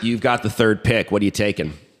 you've got the third pick. What are you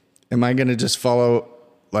taking? Am I going to just follow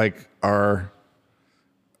like our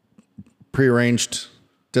prearranged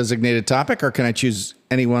designated topic, or can I choose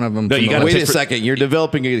any one of them? No, you got to wait a second. You're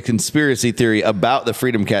developing a conspiracy theory about the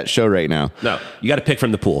Freedom Cat show right now. No, you got to pick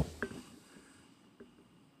from the pool.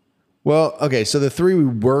 Well, okay, so the 3 we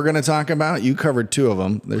were going to talk about, you covered 2 of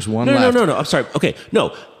them. There's one left. No. I'm sorry. Okay,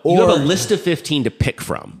 no. You have a list of 15 to pick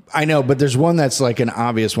from. I know, but there's one that's like an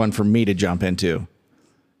obvious one for me to jump into.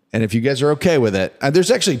 And if you guys are okay with it,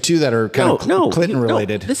 there's actually 2 that are kind of Clinton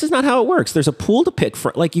related. No, this is not how it works. There's a pool to pick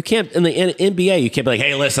from. Like, you can't, in the NBA, you can't be like,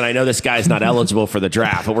 hey, listen, I know this guy's not eligible for the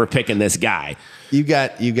draft, but we're picking this guy. You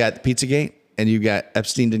got Pizzagate, and you got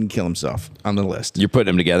Epstein didn't kill himself on the list. You're putting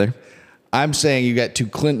them together? I'm saying you got 2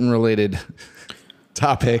 Clinton-related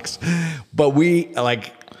topics, but we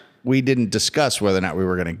didn't discuss whether or not we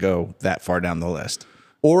were going to go that far down the list.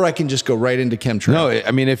 Or I can just go right into chemtrail. No,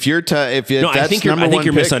 I mean, I think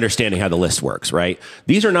you're misunderstanding how the list works, right?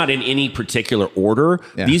 These are not in any particular order.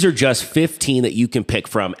 Yeah. These are just 15 that you can pick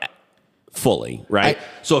from fully, right?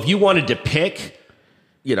 So if you wanted to pick,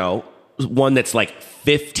 one that's like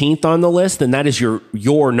 15th on the list, then that is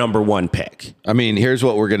your number 1 pick. I mean, here's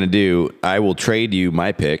what we're going to do. I will trade you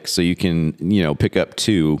my pick so you can, pick up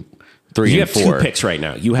 2, 3, and 4. You have 2 picks right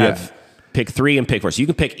now. You have pick 3 and pick 4. So you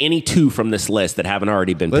can pick any 2 from this list that haven't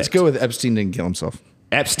already been Let's picked. go with Epstein didn't kill himself.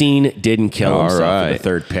 Epstein didn't kill himself right.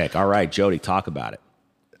 for the 3rd pick. All right, Jody, talk about it.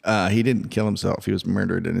 He didn't kill himself. He was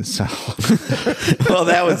murdered in his cell. Well,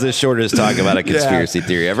 that was the shortest talk about a conspiracy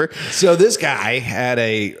theory ever. So this guy had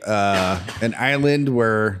an island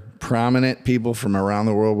where prominent people from around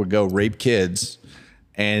the world would go rape kids.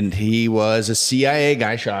 And he was a CIA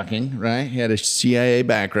guy, shocking, right? He had a CIA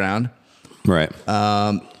background. Right.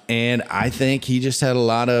 And I think he just had a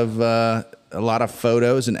lot of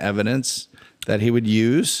photos and evidence that he would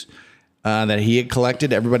use, that he had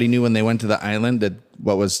collected. Everybody knew when they went to the island that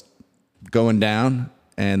what was going down,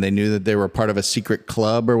 and they knew that they were part of a secret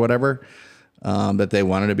club or whatever that they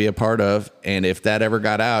wanted to be a part of. And if that ever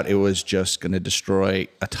got out, it was just going to destroy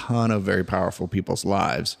a ton of very powerful people's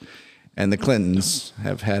lives. And the Clintons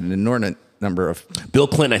have had an inordinate number of... Bill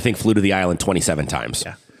Clinton, I think, flew to the island 27 times.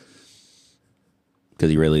 Yeah. Because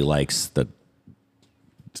he really likes the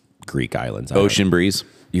Greek islands. Ocean breeze.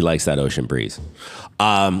 He likes that ocean breeze.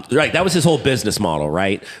 Right. That was his whole business model,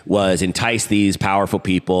 right? Was entice these powerful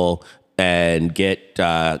people and get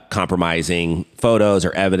compromising photos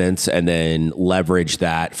or evidence, and then leverage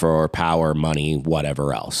that for power, money,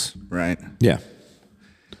 whatever else. Right. Yeah.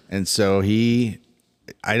 And so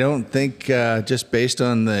I don't think, just based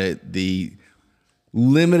on the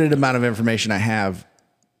limited amount of information I have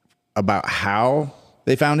about how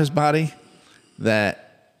they found his body,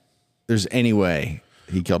 that there's any way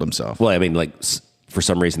he killed himself. Well, I mean, like, for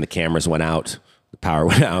some reason the cameras went out, the power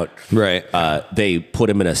went out. Right. They put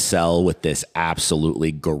him in a cell with this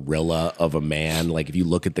absolutely gorilla of a man. Like, if you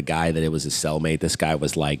look at the guy that it was his cellmate, this guy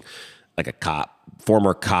was like a cop,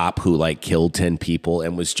 former cop who like killed 10 people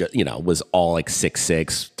and was just, was all like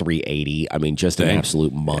 6'6", 380. I mean, just an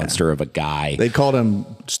absolute monster of a guy. They called him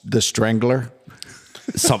the Strangler.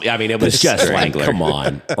 I mean, it was just like, come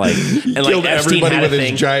on. Like, and like Killed Epstein everybody had a with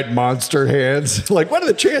thing. his giant monster hands. Like, what are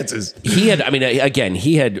the chances? He had, I mean, again,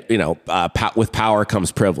 he had, with power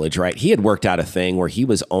comes privilege, right? He had worked out a thing where he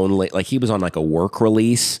was only, like, he was on like a work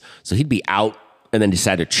release. So he'd be out and then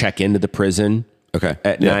decided to check into the prison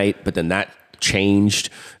at night. But then that changed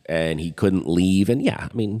and he couldn't leave. And yeah,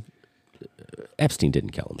 I mean, Epstein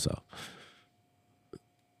didn't kill himself.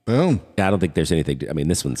 Boom. Yeah, I don't think there's anything. I mean,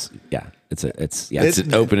 this one's it's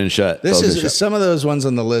It's open and shut. This Open and is shut. some of those ones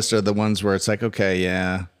on the list are the ones where it's like, okay,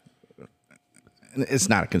 yeah, it's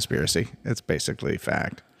not a conspiracy. It's basically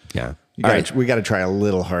fact. Yeah. We got to try a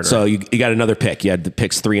little harder. So you got another pick. You had the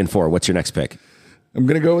picks 3 and 4. What's your next pick? I'm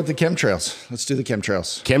going to go with the chemtrails. Let's do the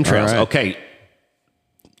chemtrails. Chemtrails. All right. Okay.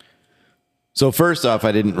 So first off,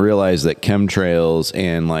 I didn't realize that chemtrails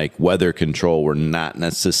and like weather control were not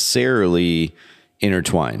necessarily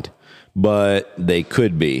intertwined, but they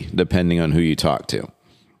could be depending on who you talk to.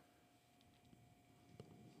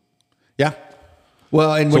 Yeah.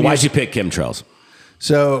 Well, and So why'd you pick chemtrails?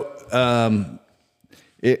 So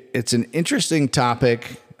it's an interesting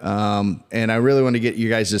topic, and I really want to get you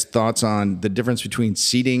guys' thoughts on the difference between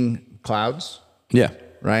seeding clouds, Yeah.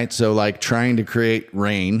 right? So like trying to create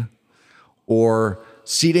rain, or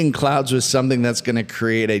seeding clouds with something that's going to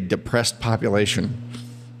create a depressed population.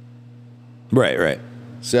 Right.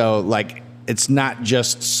 So like it's not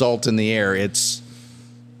just salt in the air; it's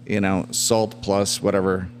salt plus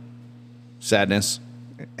whatever sadness.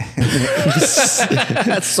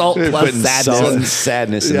 That's salt plus Putting sadness. salt and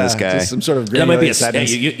sadness in this guy. Just some sort of That might be a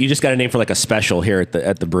sadness. you just got a name for like a special here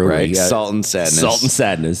at the brewery. Right. You got Salt and sadness. Salt and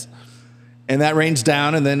sadness. And that rains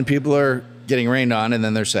down, and then people are getting rained on, and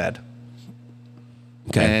then they're sad.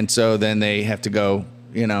 Okay. And so then they have to go,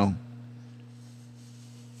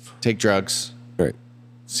 take drugs, Right.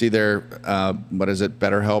 see their, what is it,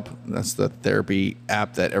 BetterHelp? That's the therapy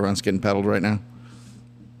app that everyone's getting peddled right now.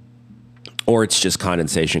 Or it's just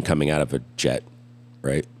condensation coming out of a jet,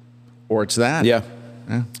 right? Or it's that. Yeah.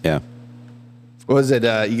 What was it?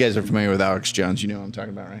 You guys are familiar with Alex Jones. You know what I'm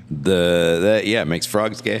talking about, right? That makes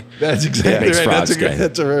frogs gay. That's exactly makes right. frogs gay.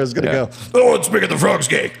 That's where I was going to go. Oh, let's make it the frogs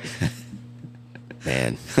gay.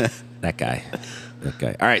 Man, that guy.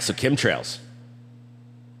 All right, so chemtrails.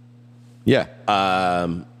 Yeah.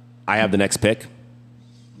 I have the next pick.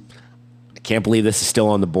 I can't believe this is still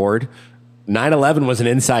on the board. 9/11 was an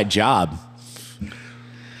inside job.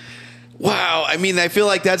 Wow. I mean, I feel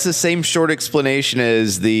like that's the same short explanation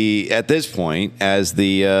as at this point, as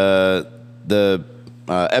the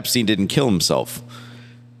Epstein didn't kill himself.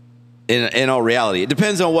 In all reality, it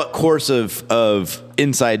depends on what course of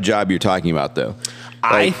inside job you're talking about, though.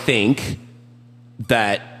 I think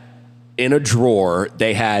that in a drawer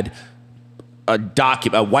they had a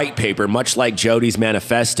white paper, much like Jody's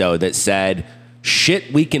manifesto, that said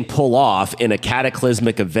shit we can pull off in a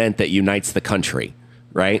cataclysmic event that unites the country.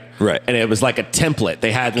 Right. And it was like a template.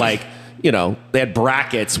 They had like, they had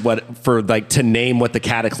brackets to name what the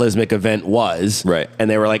cataclysmic event was. Right. And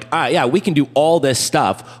they were like, yeah, we can do all this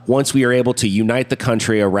stuff once we are able to unite the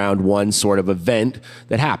country around one sort of event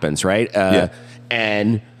that happens. Right.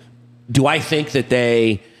 And do I think that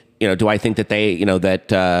they, that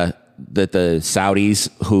the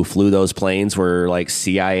Saudis who flew those planes were like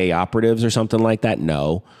CIA operatives or something like that?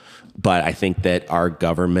 No. But I think that our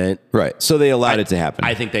government... Right. So they allowed it to happen.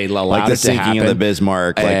 I think they allowed like the it to happen. sinking of the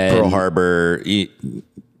Bismarck, like Pearl Harbor,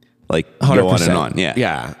 like 100%. Go on and on. Yeah.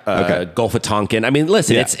 Yeah. Okay. Gulf of Tonkin. I mean,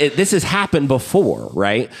 listen, this has happened before,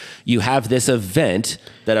 right? You have this event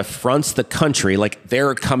that affronts the country, like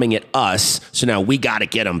they're coming at us, so now we got to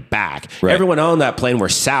get them back. Right. Everyone on that plane were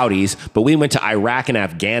Saudis, but we went to Iraq and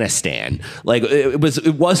Afghanistan. Like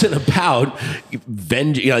it wasn't about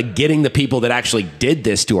getting the people that actually did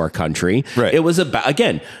this to our country. Right. It was about,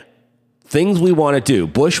 again, things we want to do.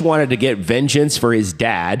 Bush wanted to get vengeance for his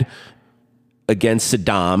dad against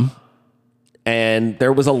Saddam. And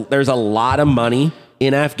there's a lot of money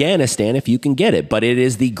in Afghanistan if you can get it, but it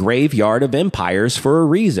is the graveyard of empires for a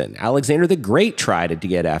reason. Alexander the Great tried to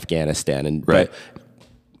get Afghanistan, but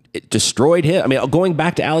it destroyed him. I mean, going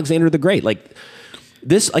back to Alexander the Great, like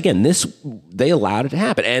this they allowed it to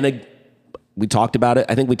happen, and we talked about it.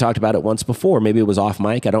 I think we talked about it once before. Maybe it was off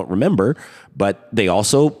mic. I don't remember. But they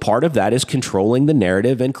also, part of that is controlling the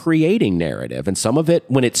narrative and creating narrative. And some of it,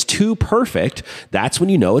 when it's too perfect, that's when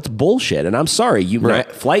you know it's bullshit. And I'm sorry,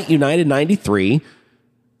 Flight United 93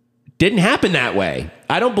 didn't happen that way.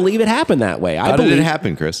 I don't believe it happened that way. How did it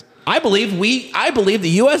happen, Chris? I believe the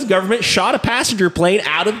U.S. government shot a passenger plane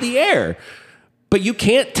out of the air. But you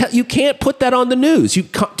can't put that on the news.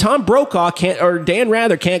 Tom Brokaw can't, or Dan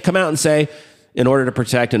Rather can't come out and say, in order to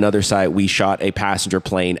protect another site, we shot a passenger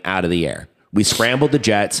plane out of the air. We scrambled the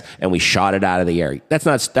jets and we shot it out of the air.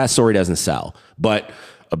 That story doesn't sell, but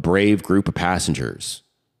a brave group of passengers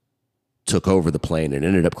took over the plane and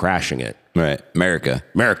ended up crashing it. Right. America,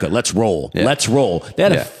 let's roll. Yeah. Let's roll. They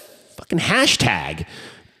had a fucking hashtag.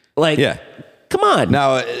 Like, come on.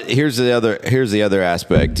 Now, here's the other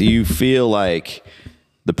aspect. Do you feel like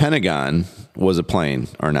the Pentagon was a plane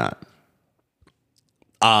or not?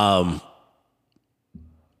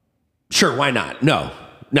 Sure, why not? No.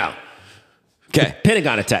 Okay.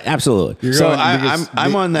 Pentagon attack, absolutely. So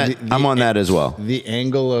I'm on that. I'm on that as well. The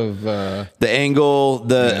angle of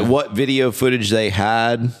what video footage they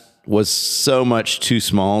had was so much too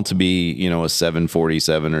small to be, a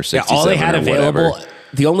 747 or 67. All they had or available. whatever.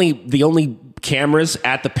 The only cameras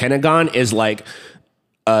at the Pentagon is like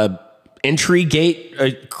a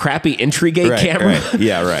crappy entry gate camera. Right.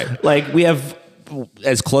 Yeah, right. Like we have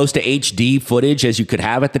as close to HD footage as you could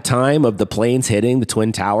have at the time of the planes hitting the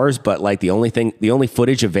Twin Towers, but like the only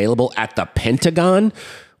footage available at the Pentagon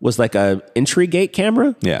was like a entry gate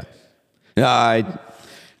camera. Yeah.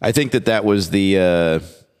 I think that was the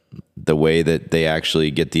way that they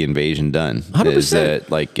actually get the invasion done. 100%. Is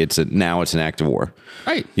that like now it's an act of war.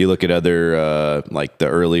 Right. You look at other like the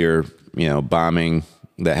earlier bombing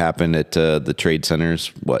that happened at the trade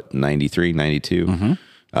centers, 93, 92. Mm-hmm.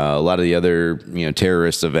 A lot of the other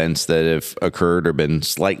terrorist events that have occurred or been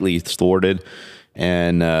slightly thwarted,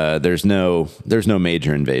 and there's no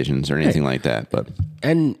major invasions or anything like that. But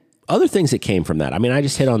and other things that came from that. I mean, I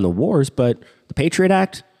just hit on the wars, but the Patriot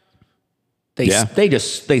Act, they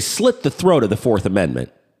slit the throat of the Fourth Amendment.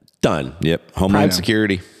 Done. Yep. Homeland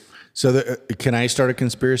Security. So can I start a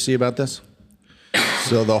conspiracy about this?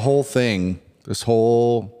 So the whole thing, this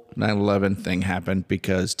whole 9/11 thing happened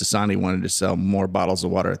because Dasani wanted to sell more bottles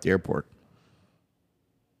of water at the airport.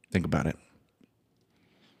 Think about it.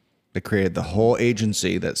 They created the whole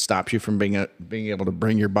agency that stops you from being able to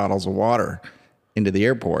bring your bottles of water into the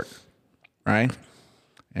airport, right?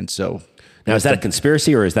 And so now, is that a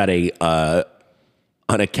conspiracy or is that a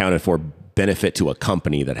unaccounted for benefit to a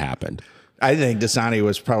company that happened? I think Dasani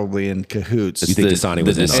was probably in cahoots. You think Dasani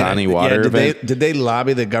was the in Dasani water event? Did they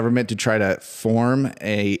lobby the government to try to form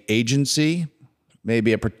a agency,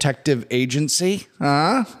 maybe a protective agency?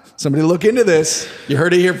 Somebody look into this. You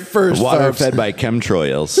heard it here first. Water folks. fed by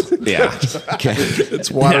chemtrails. Yeah. It's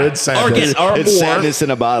water and sadness. It's sadness in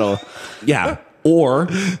a bottle. Yeah. Or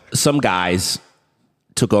some guys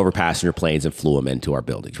took over passenger planes and flew them into our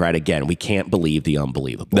buildings, right? Again, we can't believe the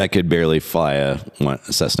unbelievable. That could barely fly a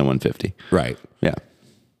Cessna 150. Right. Yeah.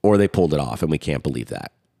 Or they pulled it off, and we can't believe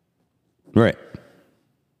that. Right.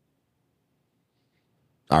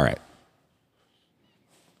 All right.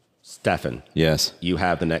 Stefan. Yes. You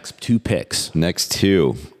have the next two picks. Next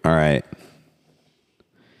two. All right.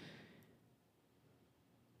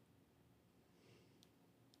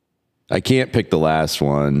 I can't pick the last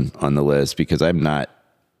one on the list because I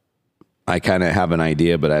kind of have an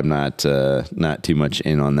idea, but I'm not too much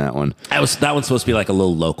in on that one. That one's supposed to be like a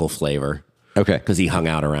little local flavor. Okay. Because he hung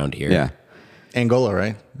out around here. Yeah. Angola,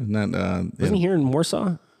 right? Isn't that, Wasn't he here in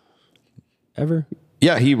Warsaw? Ever?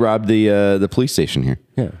 Yeah, he robbed the police station here.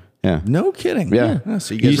 Yeah. Yeah. No kidding. Yeah.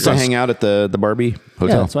 So you He guys used to hang out at the Barbie Hotel.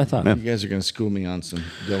 Yeah, that's what I thought. Yeah. You guys are going to school me on some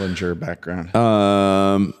Dillinger background.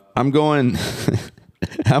 I'm going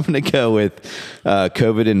to go with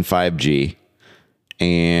COVID and 5G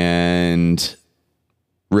and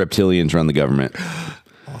reptilians run the government.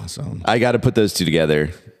 Awesome. I got to put those two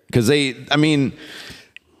together because you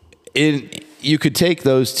could take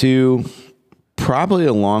those two probably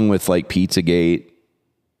along with like Pizzagate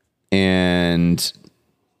and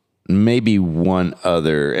maybe one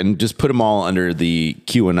other and just put them all under the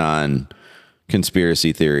QAnon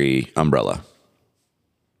conspiracy theory umbrella.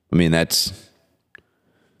 I mean, that's...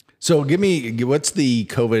 So give me, what's the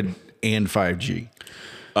COVID and 5G?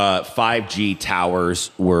 5G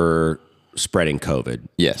towers were spreading COVID.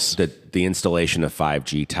 Yes. The installation of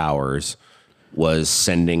 5G towers was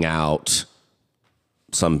sending out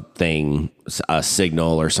something, a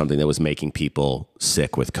signal or something that was making people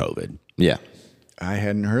sick with COVID. Yeah. I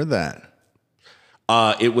hadn't heard that.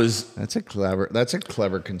 It was That's a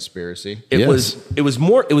clever conspiracy. It Yes.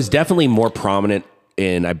 was definitely more prominent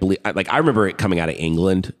in, I believe, like I remember it coming out of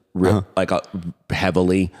England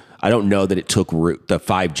heavily. I don't know that it took root. The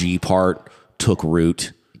 5G part took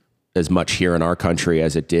root as much here in our country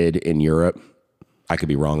as it did in Europe. I could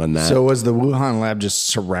be wrong on that. So was the Wuhan lab just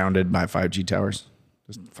surrounded by 5G towers?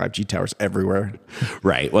 Just 5G towers everywhere.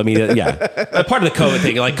 Right. Well, I mean, yeah. Part of the COVID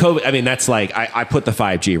thing, like COVID, I mean, that's like, I put the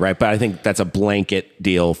 5G, right? But I think that's a blanket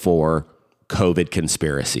deal for COVID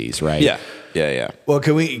conspiracies, right? Yeah. Well,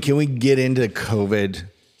 can we get into COVID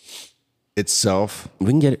itself? We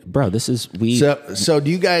can get it, bro. This is So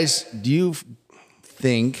do you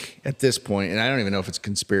think at this point, and I don't even know if it's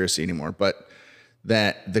conspiracy anymore, but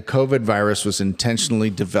that the COVID virus was intentionally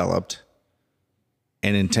developed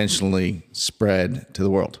and intentionally spread to the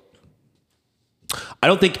world?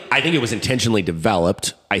 I think it was intentionally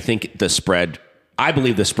developed. I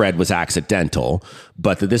believe the spread was accidental,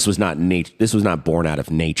 but that this was not born out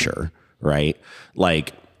of nature, right?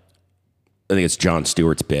 Like, I think it's Jon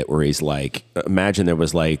Stewart's bit where he's like, imagine there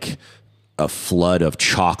was like a flood of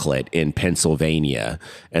chocolate in Pennsylvania,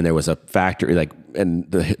 and there was a factory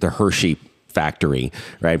and the Hershey factory,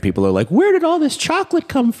 right? People are like, where did all this chocolate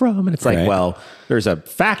come from? And it's like, well, there's a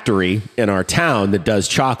factory in our town that does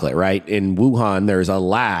chocolate, right? In Wuhan, there's a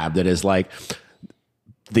lab that is like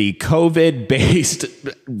the COVID-based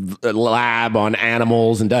lab on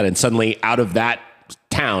animals and done. And suddenly out of that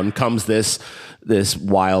town comes this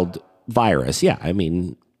wild virus. Yeah, I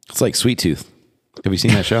mean, it's like Sweet Tooth. Have you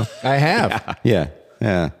seen that show? I have. Yeah.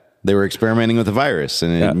 They were experimenting with the virus,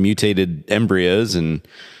 and it mutated embryos and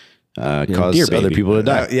caused other people to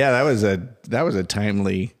die. That was a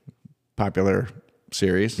timely, popular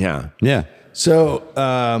series. Yeah.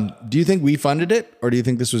 So, do you think we funded it, or do you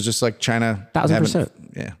think this was just like China? 1,000%.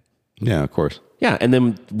 Yeah, of course. Yeah, and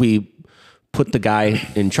then we put the guy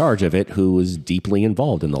in charge of it who was deeply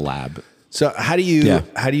involved in the lab. So how do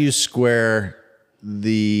you square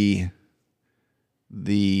the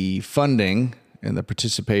funding and the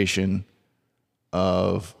participation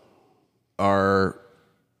of our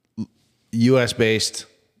U.S.-based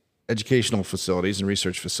educational facilities and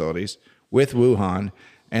research facilities with Wuhan,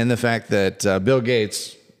 and the fact that Bill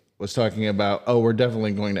Gates was talking about, we're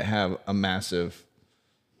definitely going to have a massive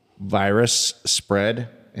virus spread,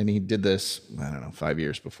 and he did this, 5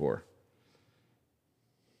 years before.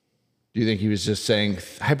 Do you think he was just saying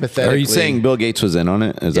hypothetically? Are you saying Bill Gates was in on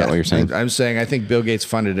it? Is that what you're saying? I'm saying I think Bill Gates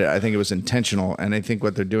funded it. I think it was intentional, and I think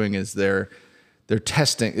what they're doing is they're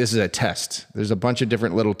testing. This is a test. There's a bunch of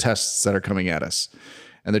different little tests that are coming at us,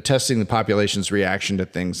 and they're testing the population's reaction to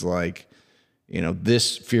things like,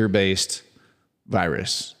 this fear-based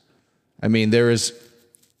virus. I mean, there's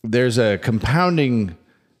a compounding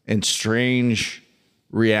and strange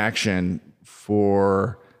reaction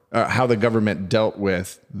for how the government dealt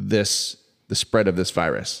with the spread of this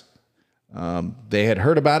virus. They had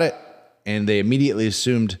heard about it, and they immediately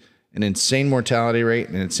assumed an insane mortality rate,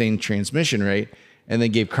 an insane transmission rate, and they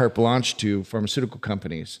gave carte blanche to pharmaceutical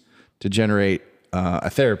companies to generate a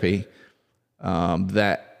therapy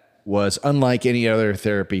that was unlike any other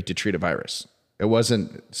therapy to treat a virus. It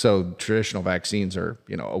wasn't so traditional vaccines are,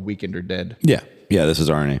 a week and you're dead. Yeah, this is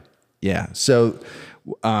RNA. Yeah. So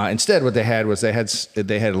instead, what they had was they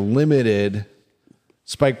had limited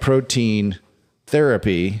spike protein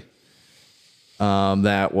therapy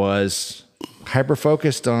that was hyper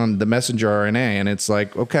focused on the messenger RNA, and it's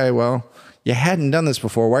like, okay, well, you hadn't done this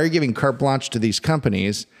before. Why are you giving carte blanche to these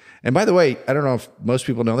companies? And by the way, I don't know if most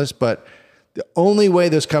people know this, but the only way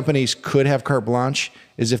those companies could have carte blanche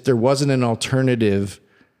is if there wasn't an alternative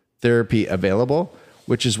therapy available,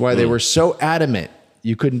 which is why they were so adamant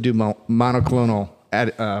you couldn't do monoclonal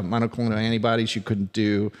antibodies. You couldn't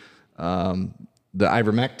do the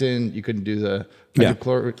ivermectin. You couldn't do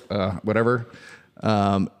the whatever.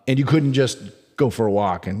 And you couldn't just go for a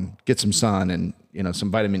walk and get some sun and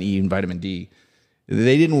some vitamin E and vitamin D.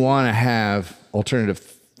 They didn't want to have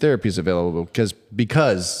alternative therapies available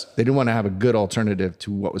because they didn't want to have a good alternative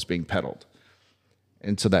to what was being peddled.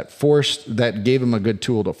 And so that gave them a good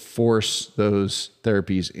tool to force those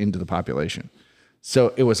therapies into the population.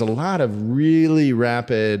 So it was a lot of really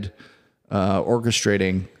rapid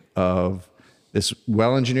orchestrating of this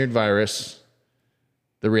well-engineered virus,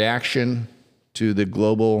 the reaction to the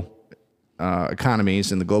global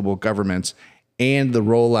economies and the global governments, and the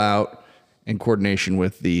rollout and coordination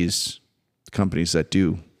with these companies that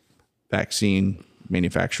do vaccine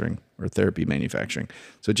manufacturing or therapy manufacturing.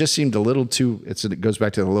 So it just seemed a little too, it goes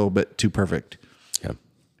back to a little bit too perfect. Yeah.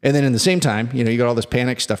 And then in the same time, you got all this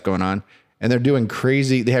panic stuff going on, and they're doing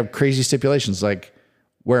they have crazy stipulations like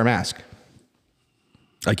wear a mask.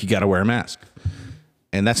 Like you got to wear a mask.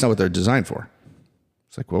 And that's not what they're designed for.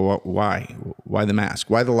 It's like, well, why? Why the mask?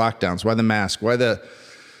 Why the lockdowns? Why the mask?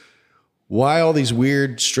 Why all these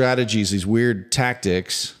weird strategies, these weird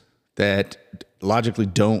tactics that logically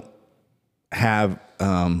don't have,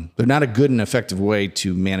 they're not a good and effective way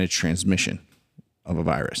to manage transmission of a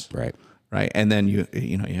virus. Right. Right. And then you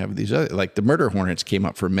have these other, like the murder hornets came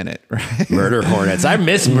up for a minute, right? Murder hornets. I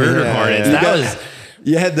miss murder hornets.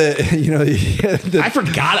 You had I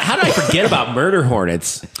forgot. How did I forget about murder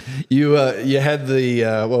hornets? you had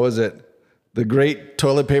the what was it? The great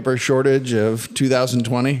toilet paper shortage of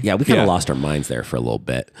 2020. Yeah, we kind of lost our minds there for a little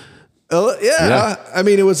bit. Yeah. I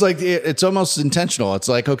mean, it was like it's almost intentional. It's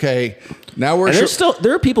like, okay, now we're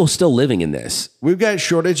There are people still living in this. we've got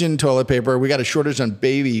shortage in toilet paper. We got a shortage on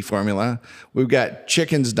baby formula. We've got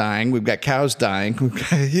chickens dying. We've got cows dying.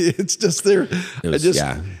 It's just there.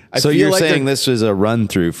 So you're saying this was a run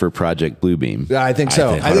through for Project Bluebeam? I think so.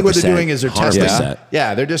 I think what they're doing is they're testing.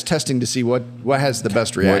 Yeah, they're just testing to see what has the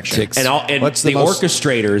best reaction. And what's the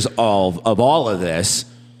orchestrators of all of this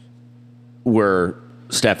were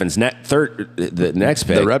Stefan's the next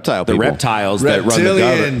pick. The reptile the people. reptiles that run the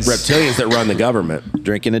government. Reptilians that run the government.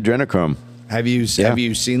 Drinking adrenochrome. Have you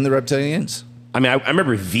seen the reptilians? I mean, I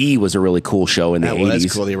remember V was a really cool show in the 80s.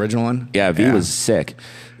 That's cool. The original one. Yeah, V was sick.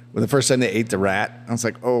 When the first time they ate the rat, I was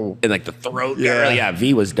like, oh, and like the throat. Yeah,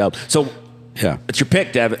 V was dope. So. Yeah, it's your pick,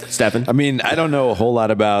 Stefan. I mean, I don't know a whole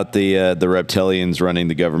lot about the reptilians running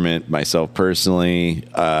the government myself personally.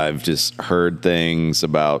 I've just heard things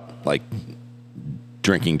about like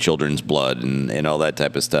drinking children's blood and all that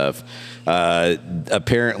type of stuff.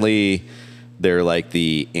 Apparently, they're like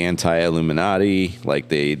the anti-Illuminati. Like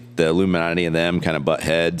the Illuminati and them kind of butt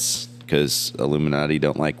heads because Illuminati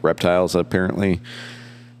don't like reptiles. Apparently.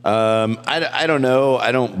 I don't know.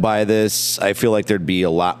 I don't buy this. I feel like there'd be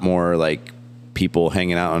a lot more like people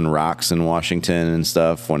hanging out on rocks in Washington and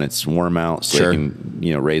stuff when it's warm out, so they can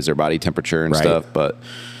raise their body temperature and stuff. But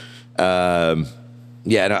I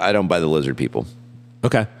don't buy the lizard people.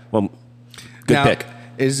 Okay, well, good pick.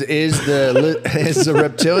 Is the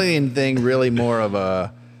reptilian thing really more of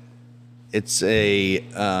a? It's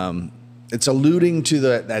alluding to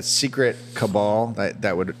that secret cabal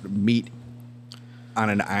that would meet on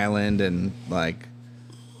an island and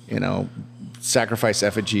sacrifice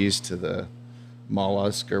effigies to the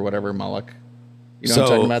mollusk or whatever Moloch. You know what I'm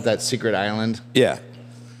talking about? That secret island? Yeah.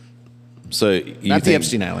 So not the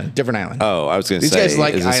Epstein Island, different island. Oh, I was going to say, guys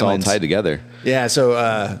like is this islands. all tied together? Yeah.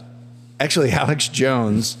 So actually, Alex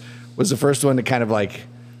Jones was the first one to kind of like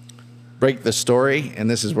break the story, and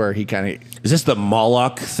this is where he kind of is this the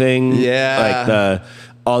Moloch thing? Yeah. Like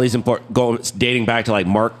all these important dating back to like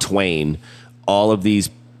Mark Twain. All of these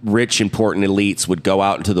rich, important elites would go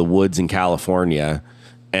out into the woods in California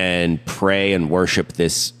and pray and worship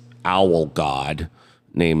this owl god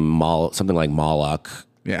named something like Moloch.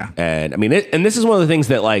 Yeah. And I mean, and this is one of the things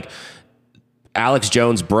that like Alex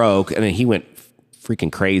Jones broke, and then he went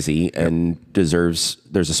freaking crazy and there's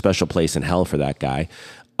a special place in hell for that guy.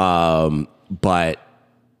 But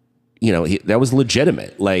that was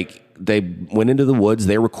legitimate. Like, they went into the woods,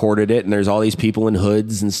 they recorded it, and there's all these people in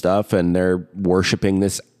hoods and stuff, and they're worshiping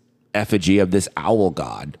this effigy of this owl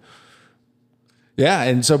god. Yeah,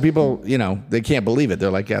 and so people, they can't believe it. They're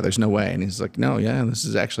like, yeah, there's no way. And he's like, no, yeah, this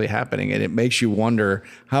is actually happening. And it makes you wonder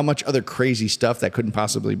how much other crazy stuff that couldn't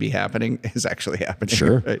possibly be happening is actually happening.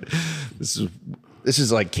 Sure. Right? This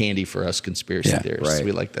is like candy for us conspiracy theorists. Right.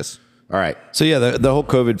 We like this. All right. So yeah, the whole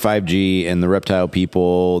COVID 5G and the reptile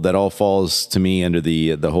people, that all falls to me under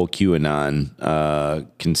the whole QAnon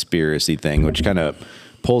conspiracy thing, which kind of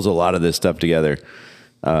pulls a lot of this stuff together.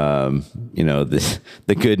 The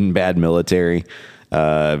good and bad military. You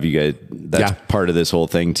guys, that's part of this whole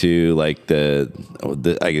thing too. Like this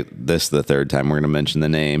is the third time we're going to mention the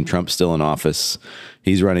name. Trump's still in office.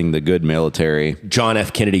 He's running the good military. John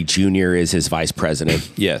F. Kennedy Jr. is his vice president.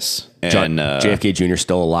 Yes. And JFK Jr. is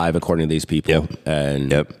still alive, according to these people. Yep.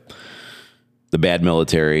 And the bad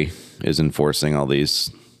military is enforcing all these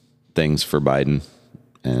things for Biden.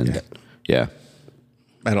 And I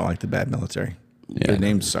don't like the bad military. Yeah. The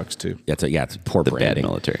name sucks too. Yeah, it's poor branding. Bad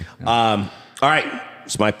military. All right.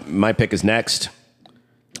 So my pick is next.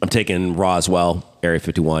 I'm taking Roswell, Area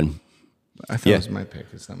 51. I thought it was my pick.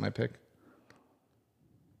 It's not my pick.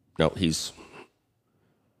 No, he's.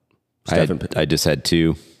 I just had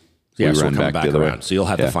two. Yeah, so we're coming back around. Way. So you'll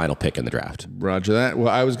have the final pick in the draft. Roger that. Well,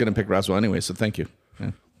 I was going to pick Roswell anyway, so thank you.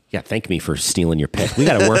 Yeah, thank me for stealing your pick. We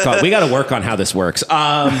got to work on how this works.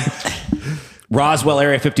 Roswell,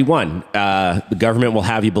 Area 51. The government will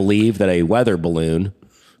have you believe that a weather balloon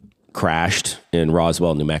crashed in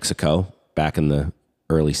Roswell, New Mexico, back in the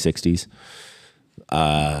early 60s.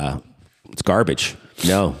 It's garbage.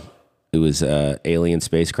 No, it was an alien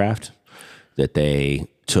spacecraft that they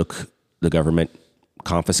took, the government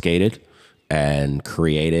confiscated and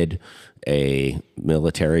created a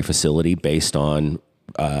military facility based on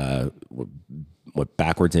what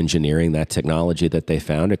backwards engineering that technology that they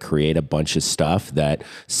found to create a bunch of stuff that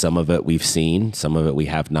some of it we've seen, some of it we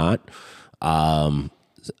have not.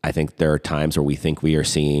 I think there are times where we think we are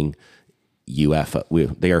seeing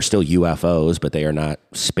UFO. They are still UFOs, but they are not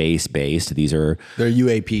space based. They're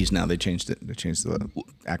UAPs now. They changed it. They changed the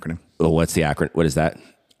acronym. Well, what's the acronym? What is that?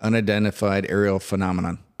 Unidentified aerial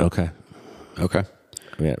phenomenon. Okay.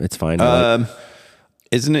 Yeah, it's fine.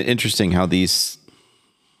 Isn't it interesting how these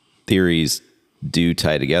theories do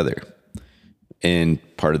tie together? And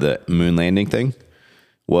part of the moon landing thing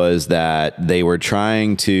was that they were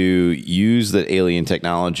trying to use the alien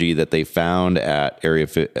technology that they found at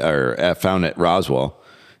found at Roswell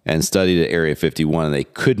and studied at Area 51, and they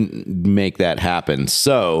couldn't make that happen.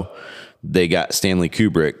 So they got Stanley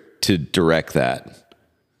Kubrick to direct that.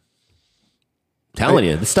 Telling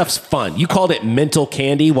you, this stuff's fun. You called it mental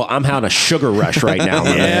candy. Well, I'm having a sugar rush right now.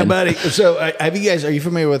 Yeah, buddy. So are you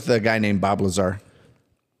familiar with a guy named Bob Lazar?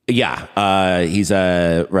 Yeah, he's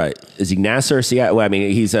right. Is he NASA or CIA? Well, I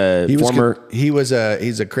mean, he's former. He's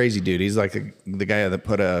a crazy dude. He's like the guy that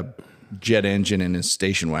put a jet engine in his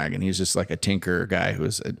station wagon. He's just like a tinker guy who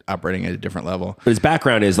was operating at a different level. But his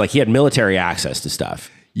background is like he had military access to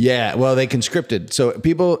stuff. Yeah, well, they conscripted. So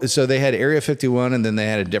they had Area 51, and then they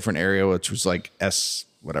had a different area, which was like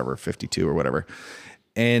 52 or whatever.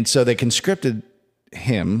 And so they conscripted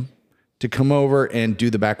him to come over and do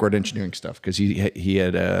the backward engineering stuff because he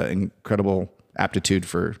had incredible aptitude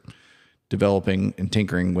for developing and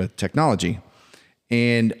tinkering with technology.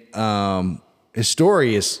 And his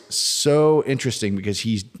story is so interesting because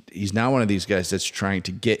he's now one of these guys that's trying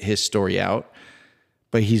to get his story out.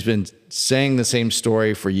 But he's been saying the same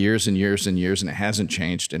story for years and years and years, and it hasn't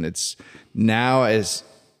changed. And it's now as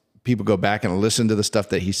people go back and listen to the stuff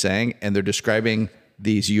that he's saying, and they're describing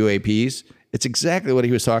these UAPs, it's exactly what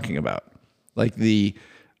he was talking about. Like the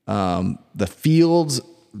fields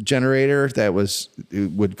generator that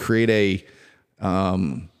would create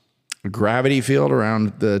a gravity field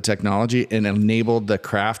around the technology and enabled the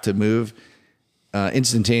craft to move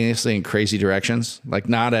instantaneously in crazy directions, like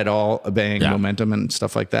not at all obeying momentum and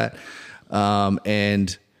stuff like that.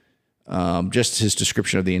 And just his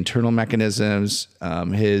description of the internal mechanisms,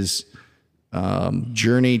 his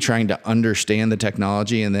journey trying to understand the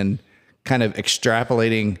technology, and then kind of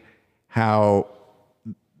extrapolating how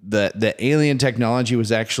the alien technology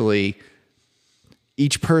was actually,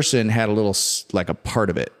 each person had a little, like a part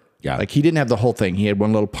of it. Yeah. Like he didn't have the whole thing. He had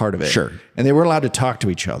one little part of it. Sure. And they weren't allowed to talk to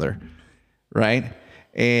each other. Right.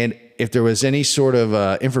 And if there was any sort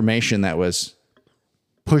of information that was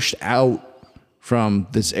pushed out from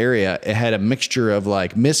this area, it had a mixture of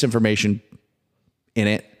like misinformation in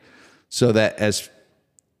it, so that as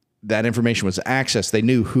that information was accessed, they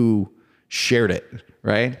knew who shared it.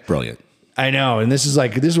 Right. Brilliant. I know. And this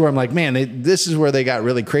is where I'm like, man, this is where they got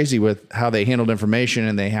really crazy with how they handled information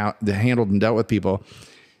and they handled and dealt with people.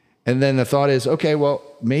 And then the thought is, okay, well,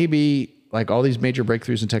 maybe like all these major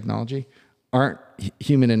breakthroughs in technology aren't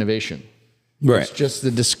human innovation. Right. It's just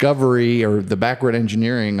the discovery or the backward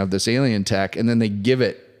engineering of this alien tech. And then they give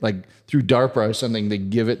it, like through DARPA or something, they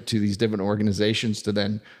give it to these different organizations to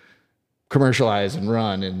then commercialize and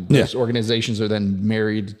run. And those organizations are then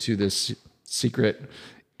married to this secret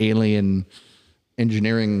alien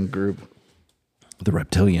engineering group, the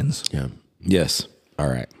reptilians. Yeah. Yes. All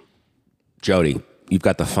right. Jody, you've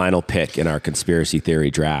got the final pick in our conspiracy theory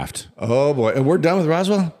draft. Oh boy. And we're done with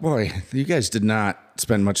Roswell? Boy, you guys did not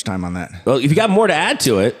spend much time on that. Well, if you got more to add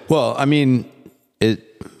to it. Well, I mean,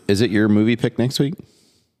 is it your movie pick next week?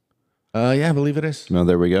 Yeah, I believe it is. No,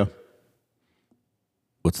 there we go.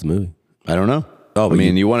 What's the movie? I don't know. Oh, I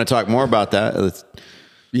mean, you want to talk more about that?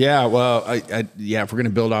 Yeah, well, if we're going to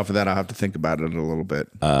build off of that, I'll have to think about it a little bit.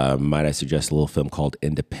 Might I suggest a little film called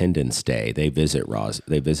Independence Day? They visit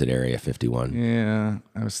Area 51. Yeah,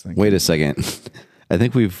 I was thinking. Wait a second. I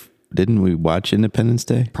think didn't we watch Independence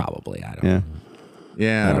Day? Probably. I don't know.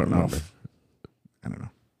 Yeah, I don't know. I don't know.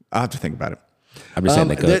 I'll have to think about it. I'm just saying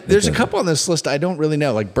there's a couple on this list I don't really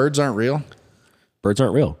know. Like birds aren't real. Birds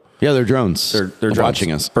aren't real. Yeah, they're drones. They're drones.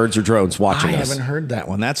 Watching us. Birds are drones watching I us. haven't heard that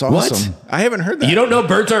one. That's awesome. What? I haven't heard that. You don't know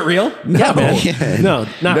birds aren't real? No. Yeah, man. No,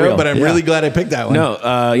 not real. But I'm really glad I picked that one. No,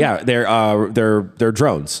 they're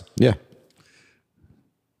drones. Yeah.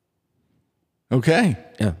 Okay.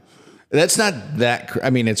 Yeah. That's not that.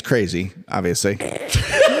 I mean, it's crazy, obviously.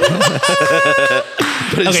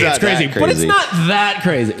 It's crazy, but it's not that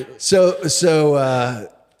crazy. So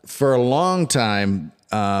for a long time,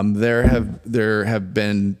 there have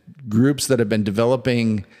been groups that have been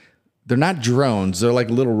developing. They're not drones. They're like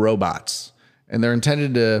little robots, and they're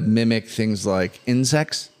intended to mimic things like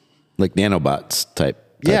insects, like nanobots type.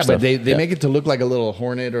 Yeah, stuff. but they make it to look like a little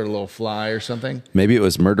hornet or a little fly or something. Maybe it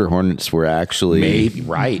was murder hornets were actually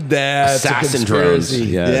right. That's assassin a drones.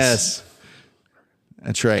 conspiracy. Yes.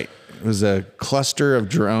 That's right. It was a cluster of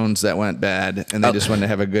drones that went bad, and they just wanted to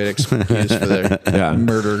have a good excuse for their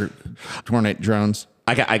murder tornado drones.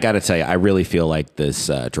 I got to tell you, I really feel like this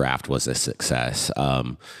draft was a success.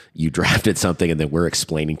 You drafted something, and then we're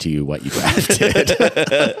explaining to you what you drafted.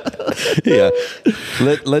 Yeah.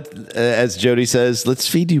 As Jody says, let's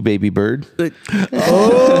feed you, baby bird.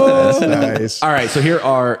 Oh, that's nice. All right, so here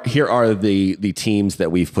are the teams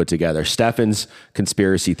that we've put together. Stefan's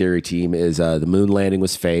conspiracy theory team is the moon landing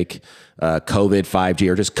was fake, COVID, 5G,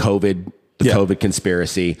 or just COVID, COVID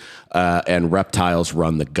conspiracy, and reptiles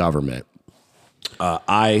run the government.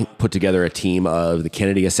 I put together a team of the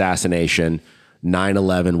Kennedy assassination,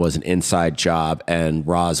 9/11 was an inside job, and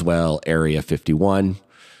Roswell Area 51.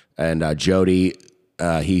 And Jody,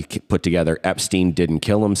 he put together Epstein didn't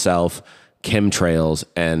kill himself, chemtrails,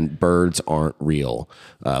 and birds aren't real.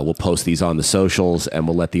 We'll post these on the socials, and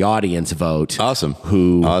we'll let the audience vote. Awesome.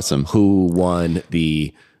 Who won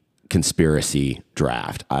the conspiracy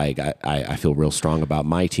draft. I feel real strong about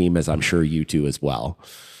my team, as I'm sure you do as well.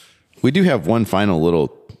 We do have one final little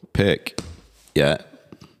pick yet.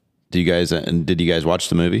 Did you guys watch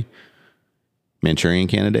the movie Manchurian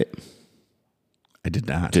Candidate? I did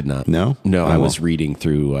not. No? No, I was reading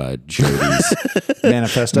through Jody's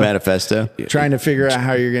Manifesto. Trying to figure out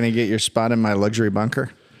how you're going to get your spot in my luxury bunker.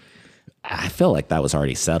 I feel like that was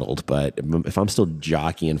already settled, but if I'm still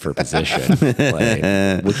jockeying for position,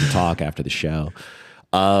 like, we can talk after the show.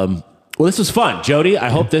 Well, this was fun, Jody. I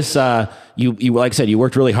hope this you like I said, you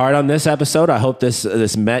worked really hard on this episode. I hope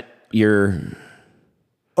this met your.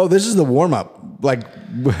 Oh, this is the warm up. Like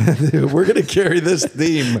we're gonna carry this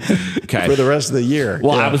theme for the rest of the year.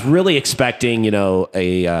 Well, I was really expecting,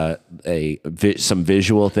 some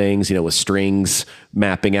visual things, with strings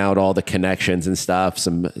mapping out all the connections and stuff.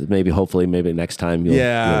 Some hopefully next time.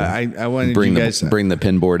 I wanted bring you guys bring the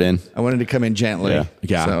pinboard in. I wanted to come in gently.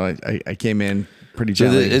 Yeah. So I came in pretty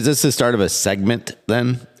gently. Is this the start of a segment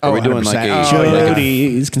then? Are we doing 100%. like a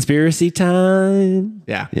Jody's conspiracy time?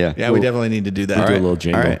 Yeah. Yeah. We definitely need to do that. Do a little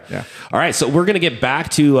jingle. All right. Yeah. All right. So we're going to get back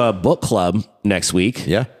to book club next week.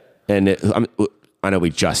 Yeah. And I know we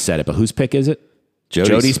just said it, but whose pick is it?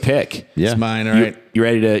 Jody's pick. Yeah. It's mine. All right. You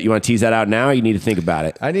ready you want to tease that out now, or you need to think about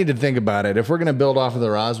it? I need to think about it. If we're going to build off of the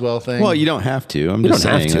Roswell thing. Well, you don't have to. I'm You just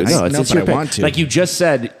don't have saying. to. No, it's but your I pick. want to. Like you just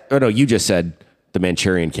said, you just said the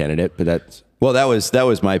Manchurian Candidate, but that's. Well, that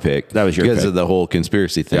was my pick. That was your because pick. of the whole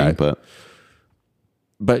conspiracy thing. Yeah.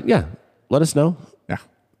 But yeah, let us know. Yeah.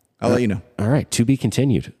 I'll let you know. All right. To be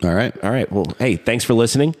continued. All right. All right. Well, hey, thanks for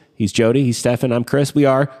listening. He's Jody. He's Stefan. I'm Chris. We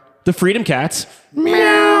are the Freedom Cats.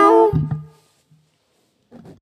 Meow.